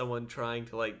of someone trying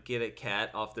to like get a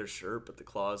cat off their shirt, but the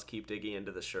claws keep digging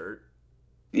into the shirt?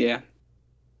 Yeah.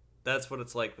 That's what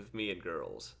it's like with me and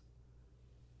girls.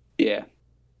 Yeah.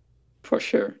 For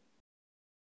sure.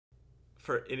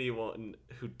 For anyone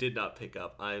who did not pick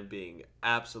up, I am being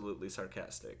absolutely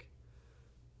sarcastic.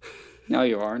 No,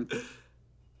 you aren't.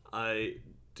 I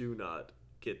do not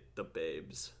get the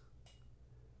babes.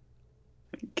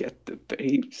 Get the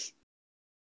babes.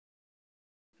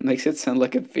 Makes it sound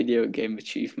like a video game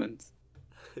achievement.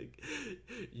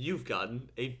 You've gotten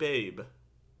a babe.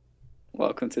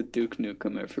 Welcome to Duke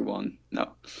Nukem, everyone.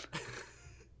 No.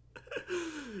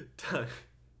 Time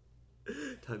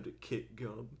to kick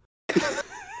gum.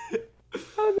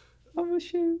 I'm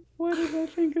ashamed. Why did I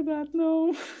think of that?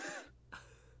 No.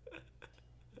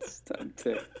 It's time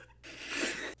to...